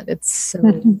magnificent. It's so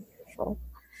beautiful.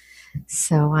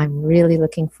 So I'm really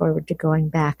looking forward to going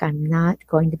back. I'm not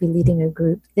going to be leading a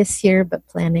group this year, but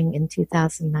planning in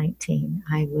 2019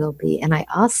 I will be. And I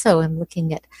also am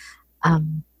looking at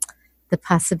the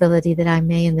possibility that I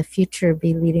may in the future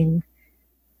be leading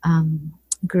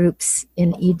groups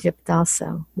in Egypt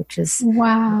also, which is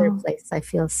another place I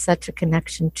feel such a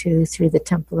connection to through the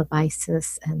Temple of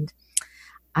Isis. And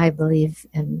I believe,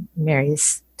 and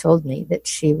Mary's told me, that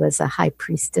she was a high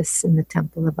priestess in the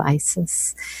Temple of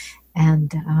Isis.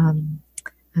 And I'm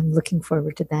looking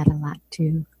forward to that a lot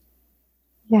too.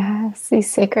 Yes,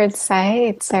 these sacred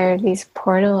sites are these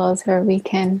portals where we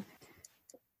can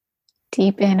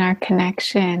deepen our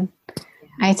connection.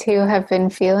 I too have been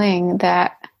feeling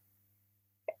that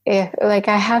if, like,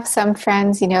 I have some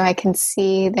friends, I can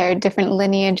see their different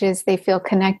lineages they feel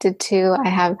connected to. I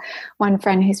have one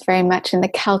friend who's very much in the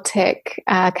Celtic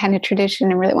kind of tradition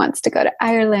and really wants to go to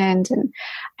Ireland. And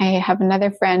I have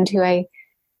another friend who I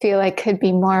feel like could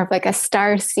be more of like a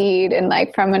star seed and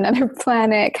like from another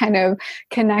planet kind of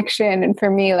connection. And for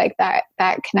me, like that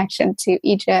connection to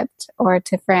Egypt or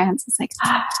to France, it's like,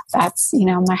 that's,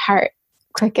 my heart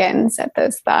quickens at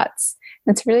those thoughts.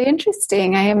 It's really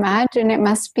interesting. I imagine it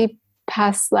must be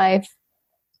past life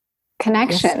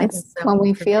connections. Yes, when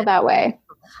we feel that way.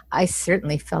 I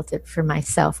certainly felt it for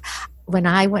myself. When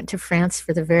I went to France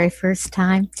for the very first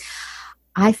time,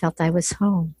 I felt I was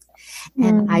home.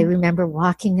 And I remember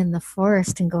walking in the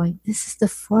forest and going, this is the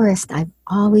forest I've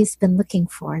always been looking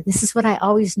for. This is what I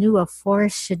always knew a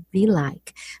forest should be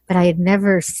like. But I had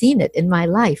never seen it in my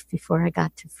life before I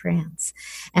got to France.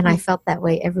 And I felt that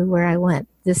way everywhere I went.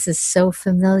 This is so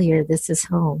familiar. This is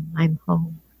home. I'm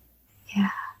home. Yeah.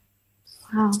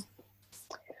 Wow.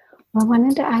 Well, I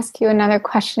wanted to ask you another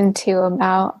question too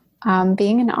about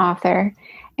being an author.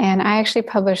 And I actually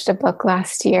published a book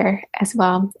last year as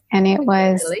well. And it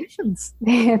was... Congratulations.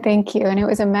 Thank you. And it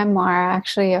was a memoir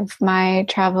actually of my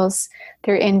travels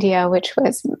through India, which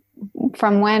was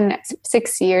from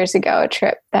 6 years ago, a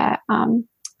trip that I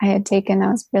had taken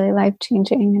that was really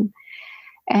life-changing.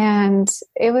 And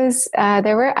it was,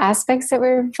 there were aspects that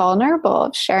were vulnerable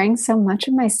of sharing so much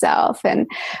of myself and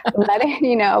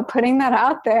letting, putting that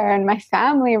out there and my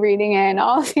family reading it and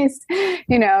all these,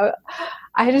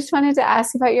 I just wanted to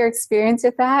ask about your experience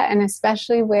with that, and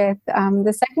especially with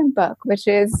the second book, which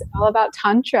is all about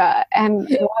Tantra. And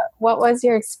what was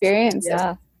your experience?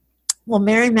 Yeah. Well,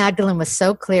 Mary Magdalene was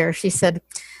so clear. She said,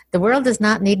 the world does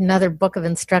not need another book of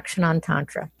instruction on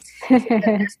Tantra.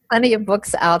 There's plenty of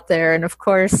books out there. And of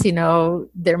course,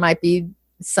 there might be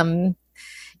some,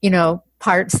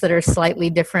 parts that are slightly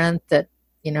different that,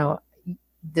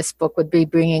 this book would be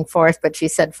bringing forth, but she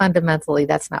said fundamentally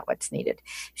that's not what's needed.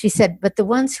 She said, but the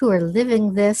ones who are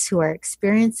living this, who are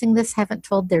experiencing this, haven't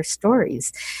told their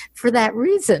stories for that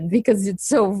reason, because it's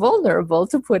so vulnerable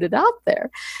to put it out there.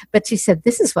 But she said,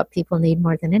 this is what people need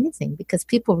more than anything, because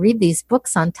people read these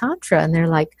books on Tantra and they're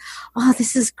like, oh,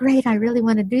 this is great. I really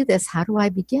want to do this. How do I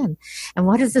begin? And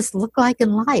what does this look like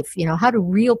in life? How do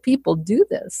real people do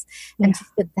this? And she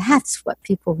said, that's what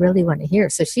people really want to hear.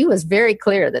 So she was very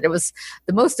clear that it was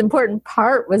the most important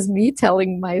part was me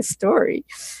telling my story.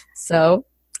 So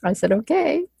I said,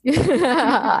 okay,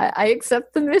 I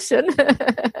accept the mission.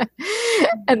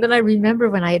 And then I remember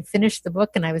when I had finished the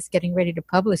book and I was getting ready to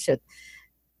publish it,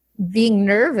 being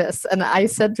nervous. And I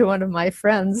said to one of my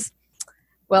friends,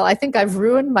 well, I think I've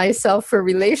ruined myself for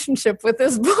relationship with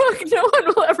this book. No one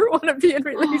will ever want to be in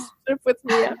relationship with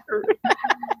me after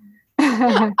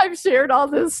I've shared all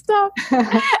this stuff.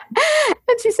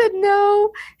 And she said,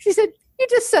 no. She said, you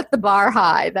just set the bar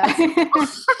high.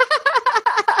 That's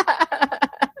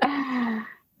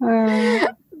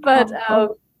but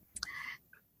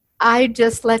I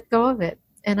just let go of it.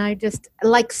 And I just,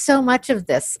 like so much of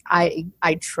this, I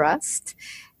trust.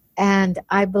 And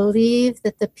I believe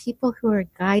that the people who are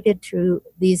guided through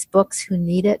these books who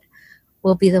need it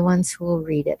will be the ones who will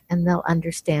read it and they'll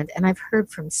understand. And I've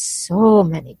heard from so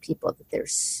many people that they're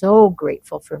so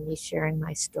grateful for me sharing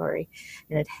my story.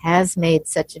 And it has made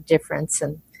such a difference.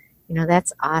 And,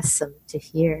 that's awesome to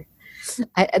hear.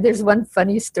 There's one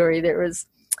funny story. There was,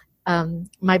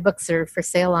 my books are for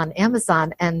sale on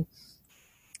Amazon, and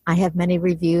I have many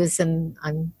reviews, and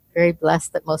I'm very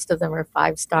blessed that most of them are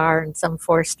 5-star and some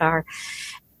 4-star.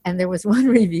 And there was one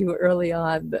review early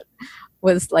on that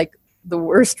was like the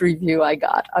worst review I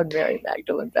got on Mary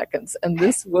Magdalene Beckens. And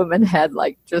this woman had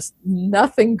just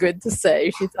nothing good to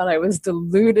say. She thought I was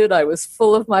deluded. I was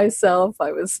full of myself.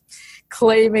 I was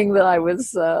claiming that I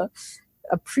was a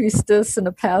priestess in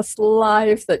a past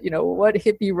life, that, what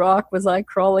hippie rock was I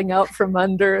crawling out from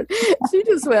under? She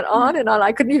just went on and on.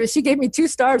 She gave me 2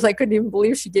 stars. I couldn't even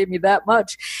believe she gave me that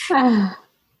much.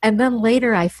 And then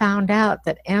later I found out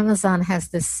that Amazon has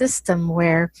this system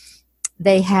where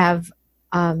they have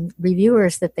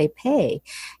reviewers that they pay,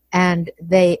 and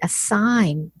they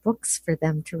assign books for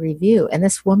them to review. And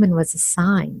this woman was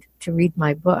assigned to read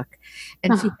my book,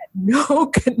 and she had no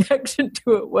connection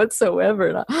to it whatsoever.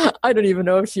 And I don't even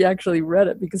know if she actually read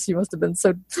it, because she must have been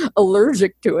so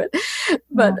allergic to it.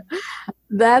 But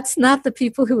that's not the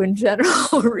people who in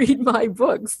general read my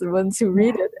books. The ones who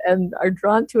read it and are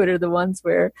drawn to it are the ones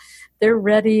where they're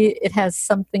ready. It has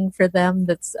something for them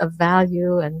that's of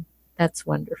value, and that's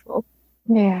wonderful.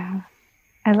 Yeah.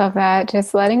 I love that.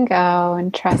 Just letting go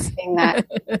and trusting that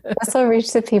this will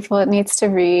reach the people it needs to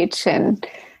reach. And,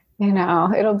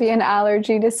 it'll be an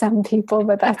allergy to some people,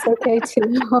 but that's okay too.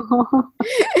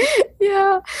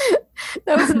 Yeah.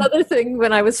 That was another thing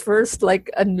when I was first like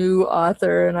a new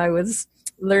author and I was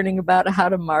learning about how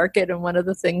to market. And one of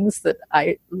the things that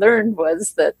I learned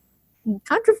was that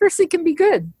controversy can be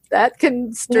good. That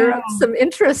can stir up some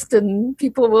interest, and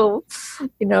people will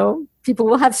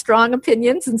have strong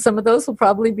opinions, and some of those will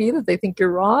probably be that they think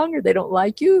you're wrong or they don't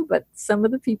like you, but some of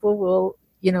the people will,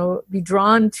 be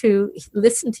drawn to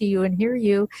listen to you and hear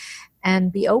you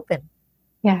and be open.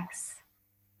 Yes,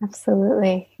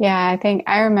 absolutely. Yeah, I think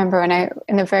I remember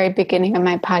in the very beginning of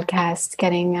my podcast,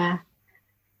 getting a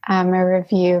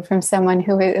review from someone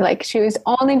who was like, she was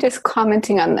only just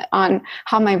commenting on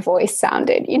how my voice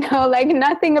sounded, like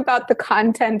nothing about the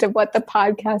content of what the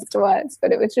podcast was,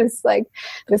 but it was just like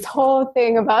this whole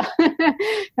thing about,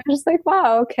 I'm just like,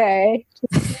 wow, okay.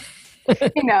 Just,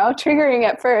 triggering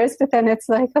at first, but then it's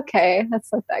like, okay,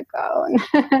 let's let that go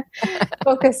and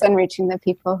focus on reaching the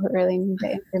people who really need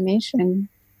the information.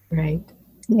 Right.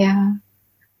 Yeah.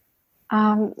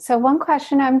 So one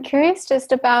question, I'm curious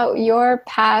just about your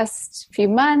past few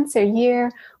months or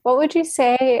year. What would you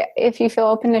say, if you feel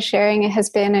open to sharing, it has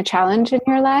been a challenge in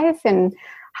your life, and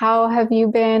how have you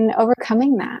been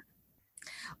overcoming that?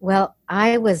 Well,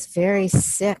 I was very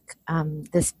sick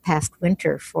this past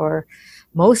winter for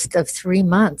most of 3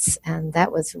 months, and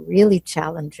that was really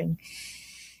challenging.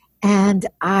 And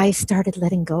I started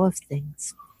letting go of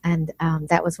things. And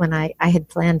that was when I had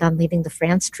planned on leaving the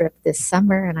France trip this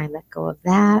summer, and I let go of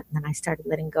that. And then I started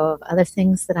letting go of other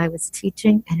things that I was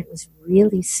teaching, and it was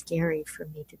really scary for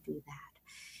me to do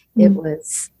that. It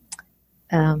was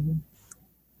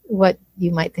what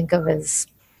you might think of as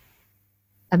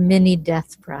a mini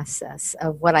death process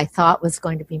of what I thought was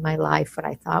going to be my life, what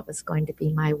I thought was going to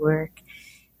be my work.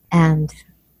 And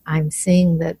I'm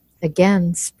seeing that,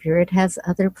 again, Spirit has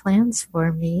other plans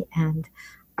for me, and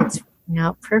it's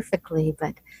out perfectly,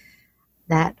 but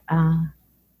that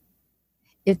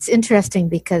it's interesting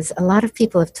because a lot of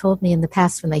people have told me in the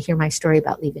past when they hear my story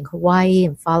about leaving Hawaii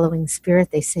and following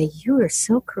Spirit, they say, you are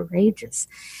so courageous.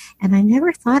 And I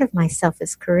never thought of myself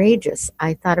as courageous.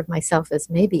 I thought of myself as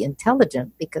maybe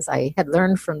intelligent because I had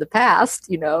learned from the past,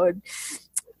 and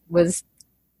was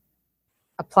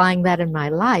applying that in my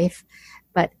life.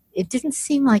 But it didn't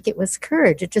seem like it was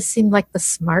courage. It just seemed like the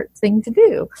smart thing to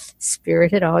do.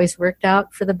 Spirit had always worked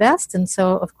out for the best. And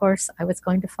so, of course, I was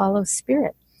going to follow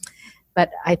Spirit.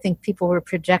 But I think people were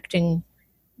projecting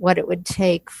what it would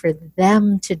take for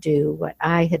them to do what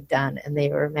I had done. And they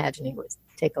were imagining it would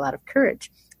take a lot of courage.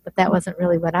 But that wasn't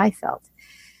really what I felt.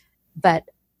 But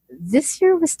this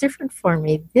year was different for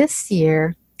me. This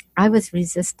year, I was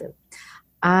resistant.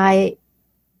 I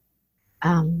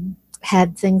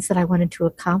had things that I wanted to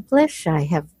accomplish. I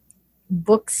have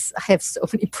books. I have so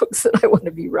many books that I want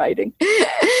to be writing.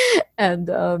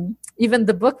 And even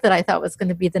the book that I thought was going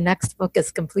to be the next book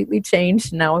has completely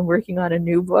changed. Now I'm working on a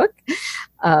new book,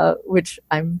 which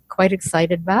I'm quite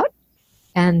excited about.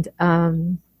 And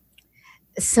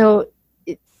so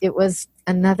it was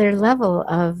another level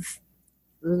of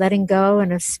letting go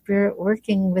and of Spirit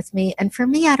working with me. And for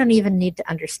me, I don't even need to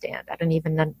understand. I don't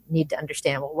even need to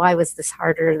understand, well, why was this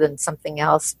harder than something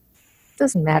else? It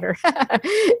doesn't matter.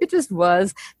 It just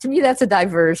was. To me, that's a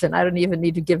diversion. I don't even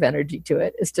need to give energy to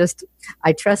it. It's just,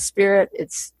 I trust Spirit.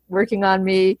 It's working on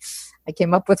me. I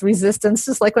came up with resistance,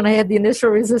 just like when I had the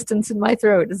initial resistance in my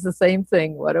throat. It's the same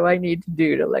thing. What do I need to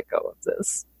do to let go of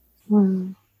this?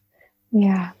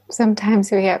 Yeah,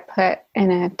 sometimes we get put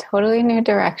in a totally new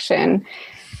direction,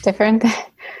 different.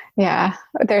 Yeah,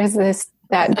 there's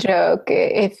that joke.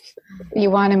 If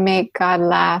you want to make God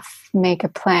laugh, make a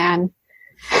plan.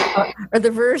 Or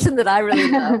the version that I really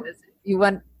love is, you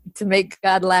want to make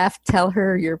God laugh, tell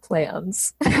her your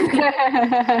plans.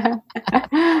 Yeah,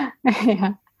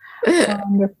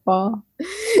 wonderful.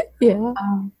 Yeah.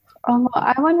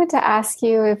 I wanted to ask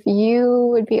you if you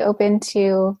would be open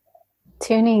to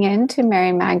tuning in to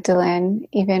Mary Magdalene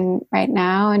even right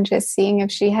now and just seeing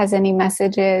if she has any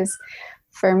messages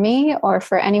for me or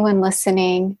for anyone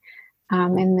listening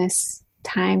in this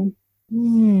time.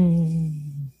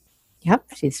 Yep,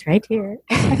 she's right here.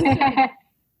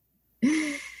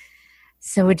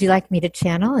 So would you like me to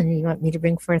channel, and you want me to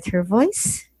bring forth her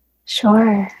voice?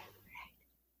 Sure.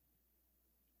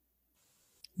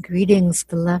 Greetings,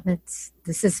 beloveds.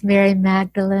 This is Mary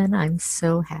Magdalene. I'm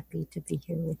so happy to be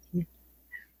here with you.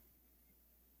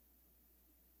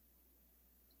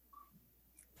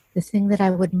 The thing that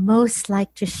I would most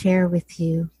like to share with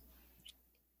you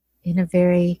in a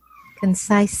very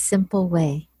concise, simple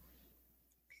way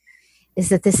is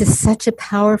that this is such a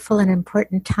powerful and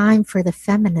important time for the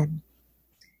feminine,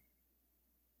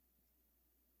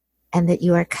 and that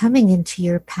you are coming into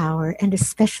your power, and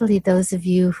especially those of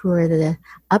you who are the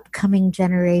upcoming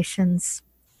generations.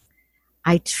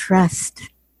 I trust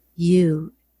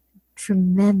you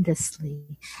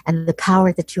tremendously and the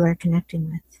power that you are connecting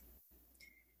with.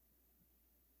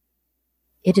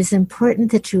 It is important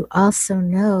that you also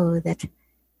know that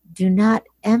do not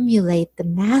emulate the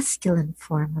masculine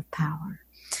form of power.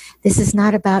 This is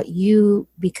not about you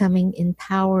becoming in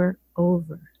power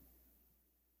over,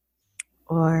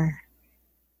 or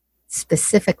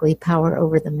specifically power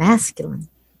over the masculine.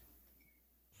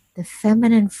 The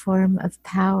feminine form of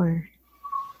power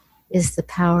is the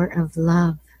power of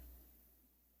love.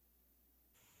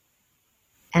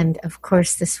 And of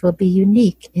course, this will be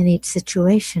unique in each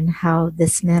situation, how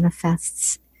this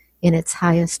manifests in its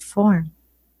highest form.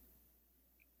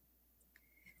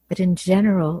 But in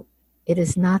general, it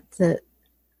is not the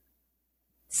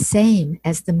same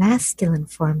as the masculine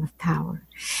form of power.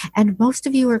 And most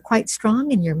of you are quite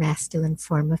strong in your masculine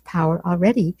form of power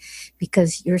already,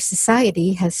 because your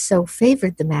society has so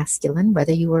favored the masculine,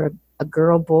 whether you are a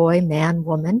girl, boy, man,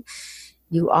 woman,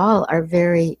 you all are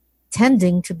very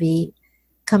tending to be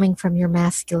coming from your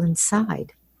masculine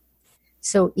side.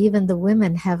 So even the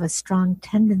women have a strong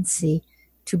tendency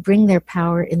to bring their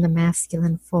power in the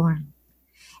masculine form.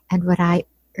 And what I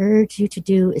urge you to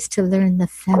do is to learn the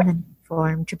feminine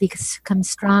form, to become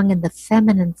strong in the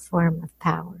feminine form of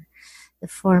power, the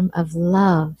form of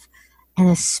love, and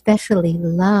especially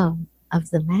love of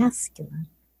the masculine.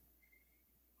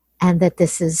 And that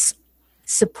this is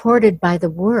supported by the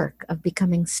work of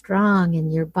becoming strong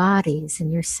in your bodies,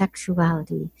 in your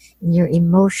sexuality, in your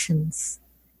emotions.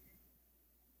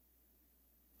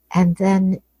 And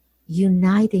then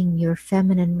uniting your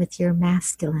feminine with your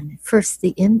masculine. First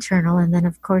the internal, and then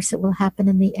of course it will happen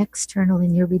in the external,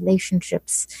 in your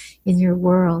relationships, in your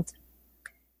world.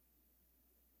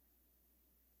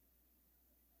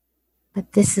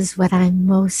 But this is what I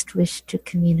most wish to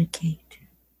communicate.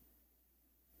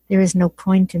 There is no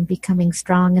point in becoming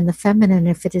strong in the feminine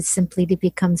if it is simply to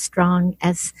become strong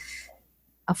as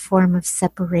a form of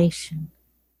separation.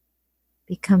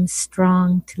 Become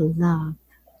strong to love.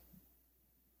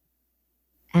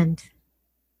 And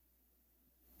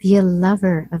be a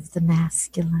lover of the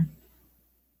masculine.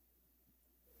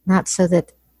 Not so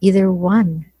that either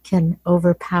one can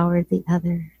overpower the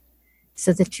other,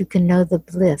 so that you can know the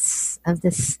bliss of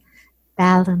this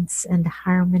balance and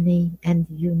harmony and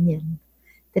union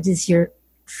that is your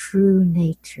true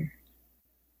nature.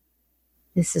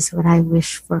 This is what I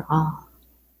wish for all.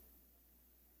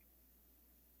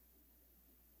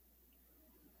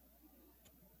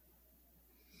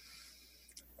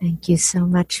 Thank you so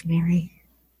much, Mary,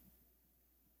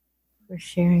 for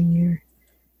sharing your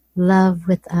love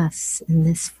with us in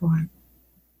this form.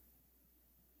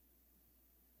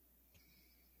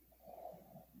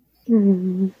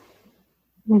 Thank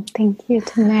you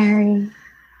to Mary.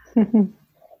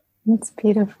 It's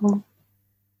beautiful.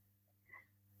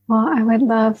 Well, I would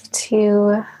love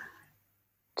to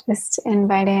just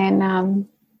invite in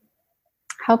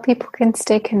how people can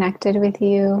stay connected with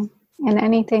you and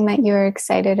anything that you're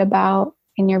excited about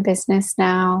in your business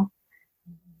now.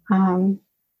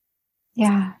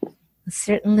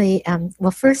 Certainly.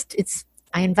 Well, first,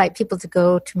 I invite people to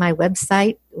go to my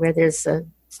website where there's a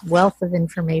wealth of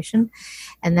information,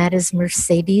 and that is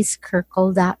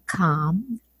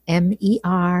mercedeskirkel.com.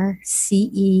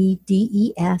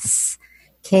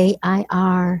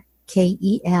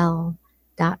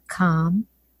 MERCEDESKIRKEL.com.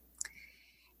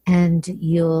 And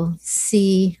you'll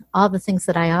see all the things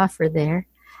that I offer there.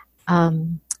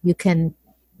 You can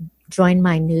join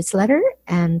my newsletter,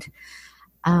 and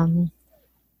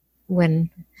when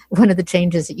one of the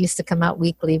changes, it used to come out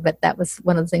weekly, but that was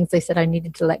one of the things they said I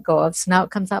needed to let go of. So now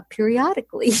it comes out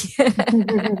periodically.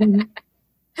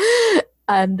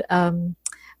 And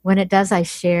when it does, I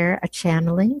share a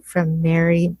channeling from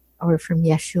Mary or from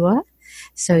Yeshua.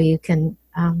 So you can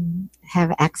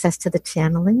have access to the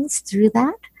channelings through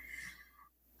that.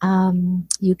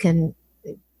 You can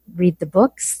read the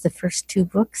books, the first 2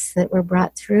 books that were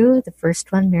brought through. The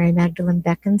first one, Mary Magdalene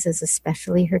Beckons, is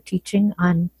especially her teaching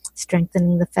on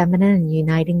strengthening the feminine and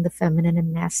uniting the feminine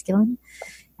and masculine.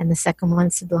 And the second one,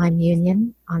 Sublime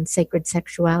Union, on sacred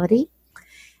sexuality.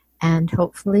 And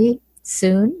hopefully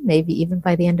soon, maybe even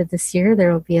by the end of this year,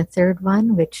 there will be a third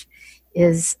one, which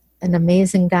is an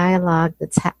amazing dialogue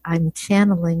I'm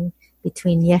channeling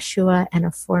between Yeshua and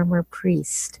a former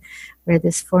priest, where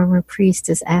this former priest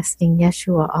is asking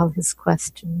Yeshua all his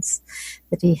questions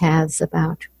that he has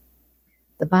about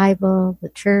the Bible, the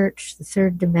church, the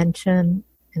third dimension,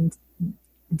 and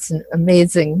it's an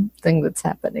amazing thing that's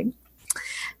happening.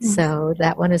 So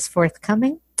that one is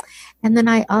forthcoming. And then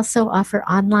I also offer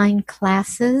online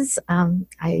classes.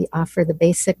 I offer the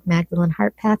basic Magdalene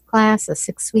Heart Path class, a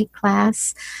 6-week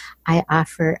class. I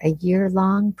offer a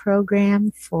year-long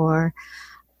program for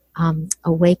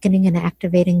awakening and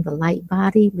activating the light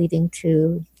body, leading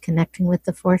to connecting with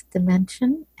the fourth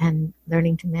dimension and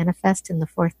learning to manifest in the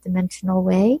fourth dimensional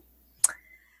way.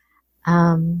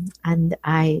 And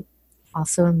I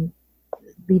also am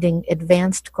leading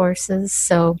advanced courses,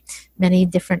 so many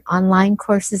different online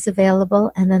courses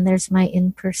available. And then there's my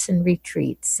in-person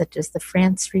retreats, such as the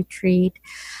France retreat.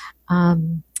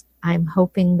 I'm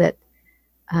hoping that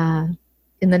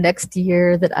in the next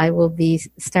year that I will be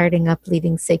starting up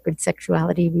leading sacred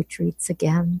sexuality retreats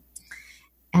again,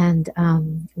 and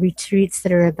retreats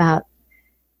that are about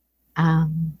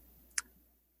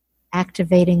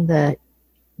activating the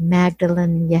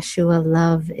Magdalene Yeshua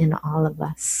love in all of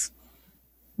us.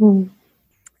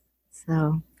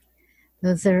 So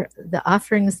those are the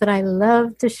offerings that I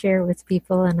love to share with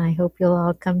people, and I hope you'll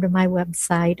all come to my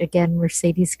website, again,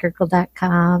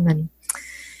 mercedeskirkel.com, and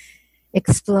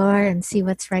explore and see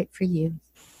what's right for you.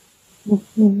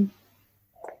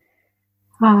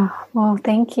 Oh, well,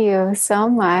 thank you so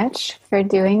much for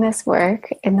doing this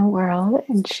work in the world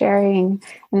and sharing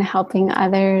and helping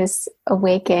others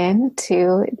awaken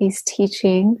to these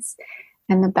teachings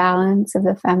and the balance of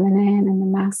the feminine and the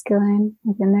masculine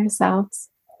within themselves.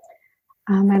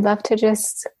 I'd love to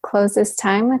just close this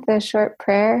time with a short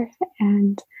prayer,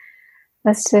 and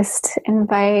let's just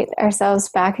invite ourselves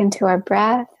back into our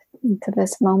breath, into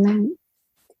this moment,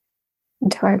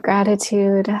 into our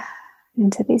gratitude,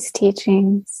 into these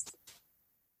teachings.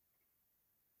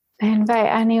 I invite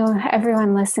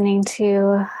everyone listening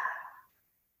to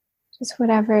just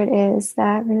whatever it is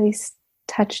that really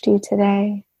touched you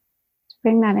today.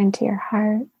 Bring that into your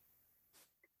heart.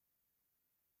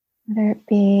 Whether it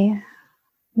be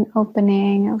an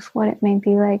opening of what it may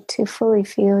be like to fully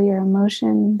feel your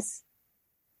emotions,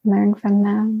 learn from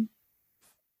them.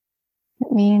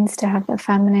 It means to have the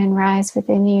feminine rise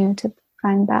within you to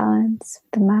find balance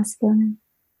with the masculine.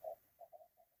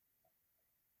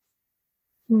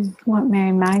 What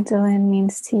Mary Magdalene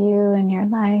means to you in your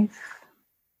life.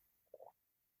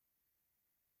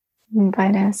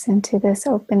 Invite us into this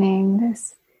opening,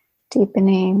 this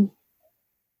deepening,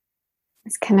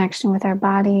 this connection with our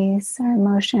bodies, our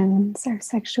emotions, our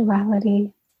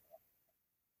sexuality,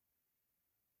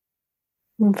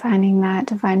 and finding that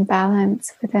divine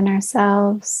balance within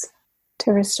ourselves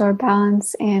to restore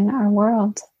balance in our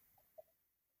world.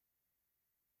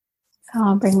 So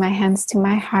I'll bring my hands to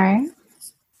my heart,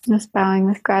 just bowing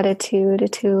with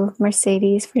gratitude to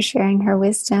Mercedes for sharing her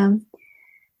wisdom,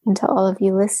 and to all of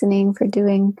you listening for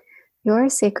doing your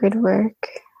sacred work.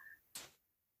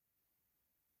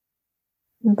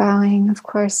 And bowing, of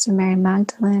course, to Mary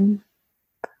Magdalene,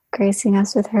 gracing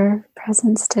us with her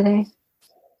presence today.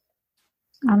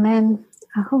 Amen.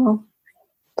 Aho.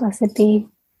 Blessed be.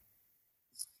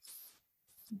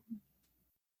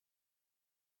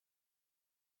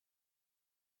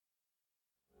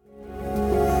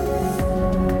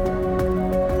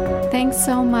 Thanks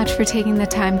so much for taking the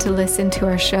time to listen to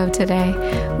our show today.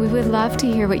 We would love to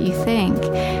hear what you think.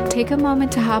 Take a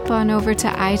moment to hop on over to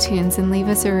iTunes and leave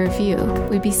us a review.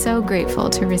 We'd be so grateful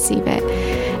to receive it.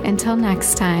 Until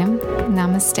next time,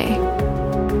 namaste.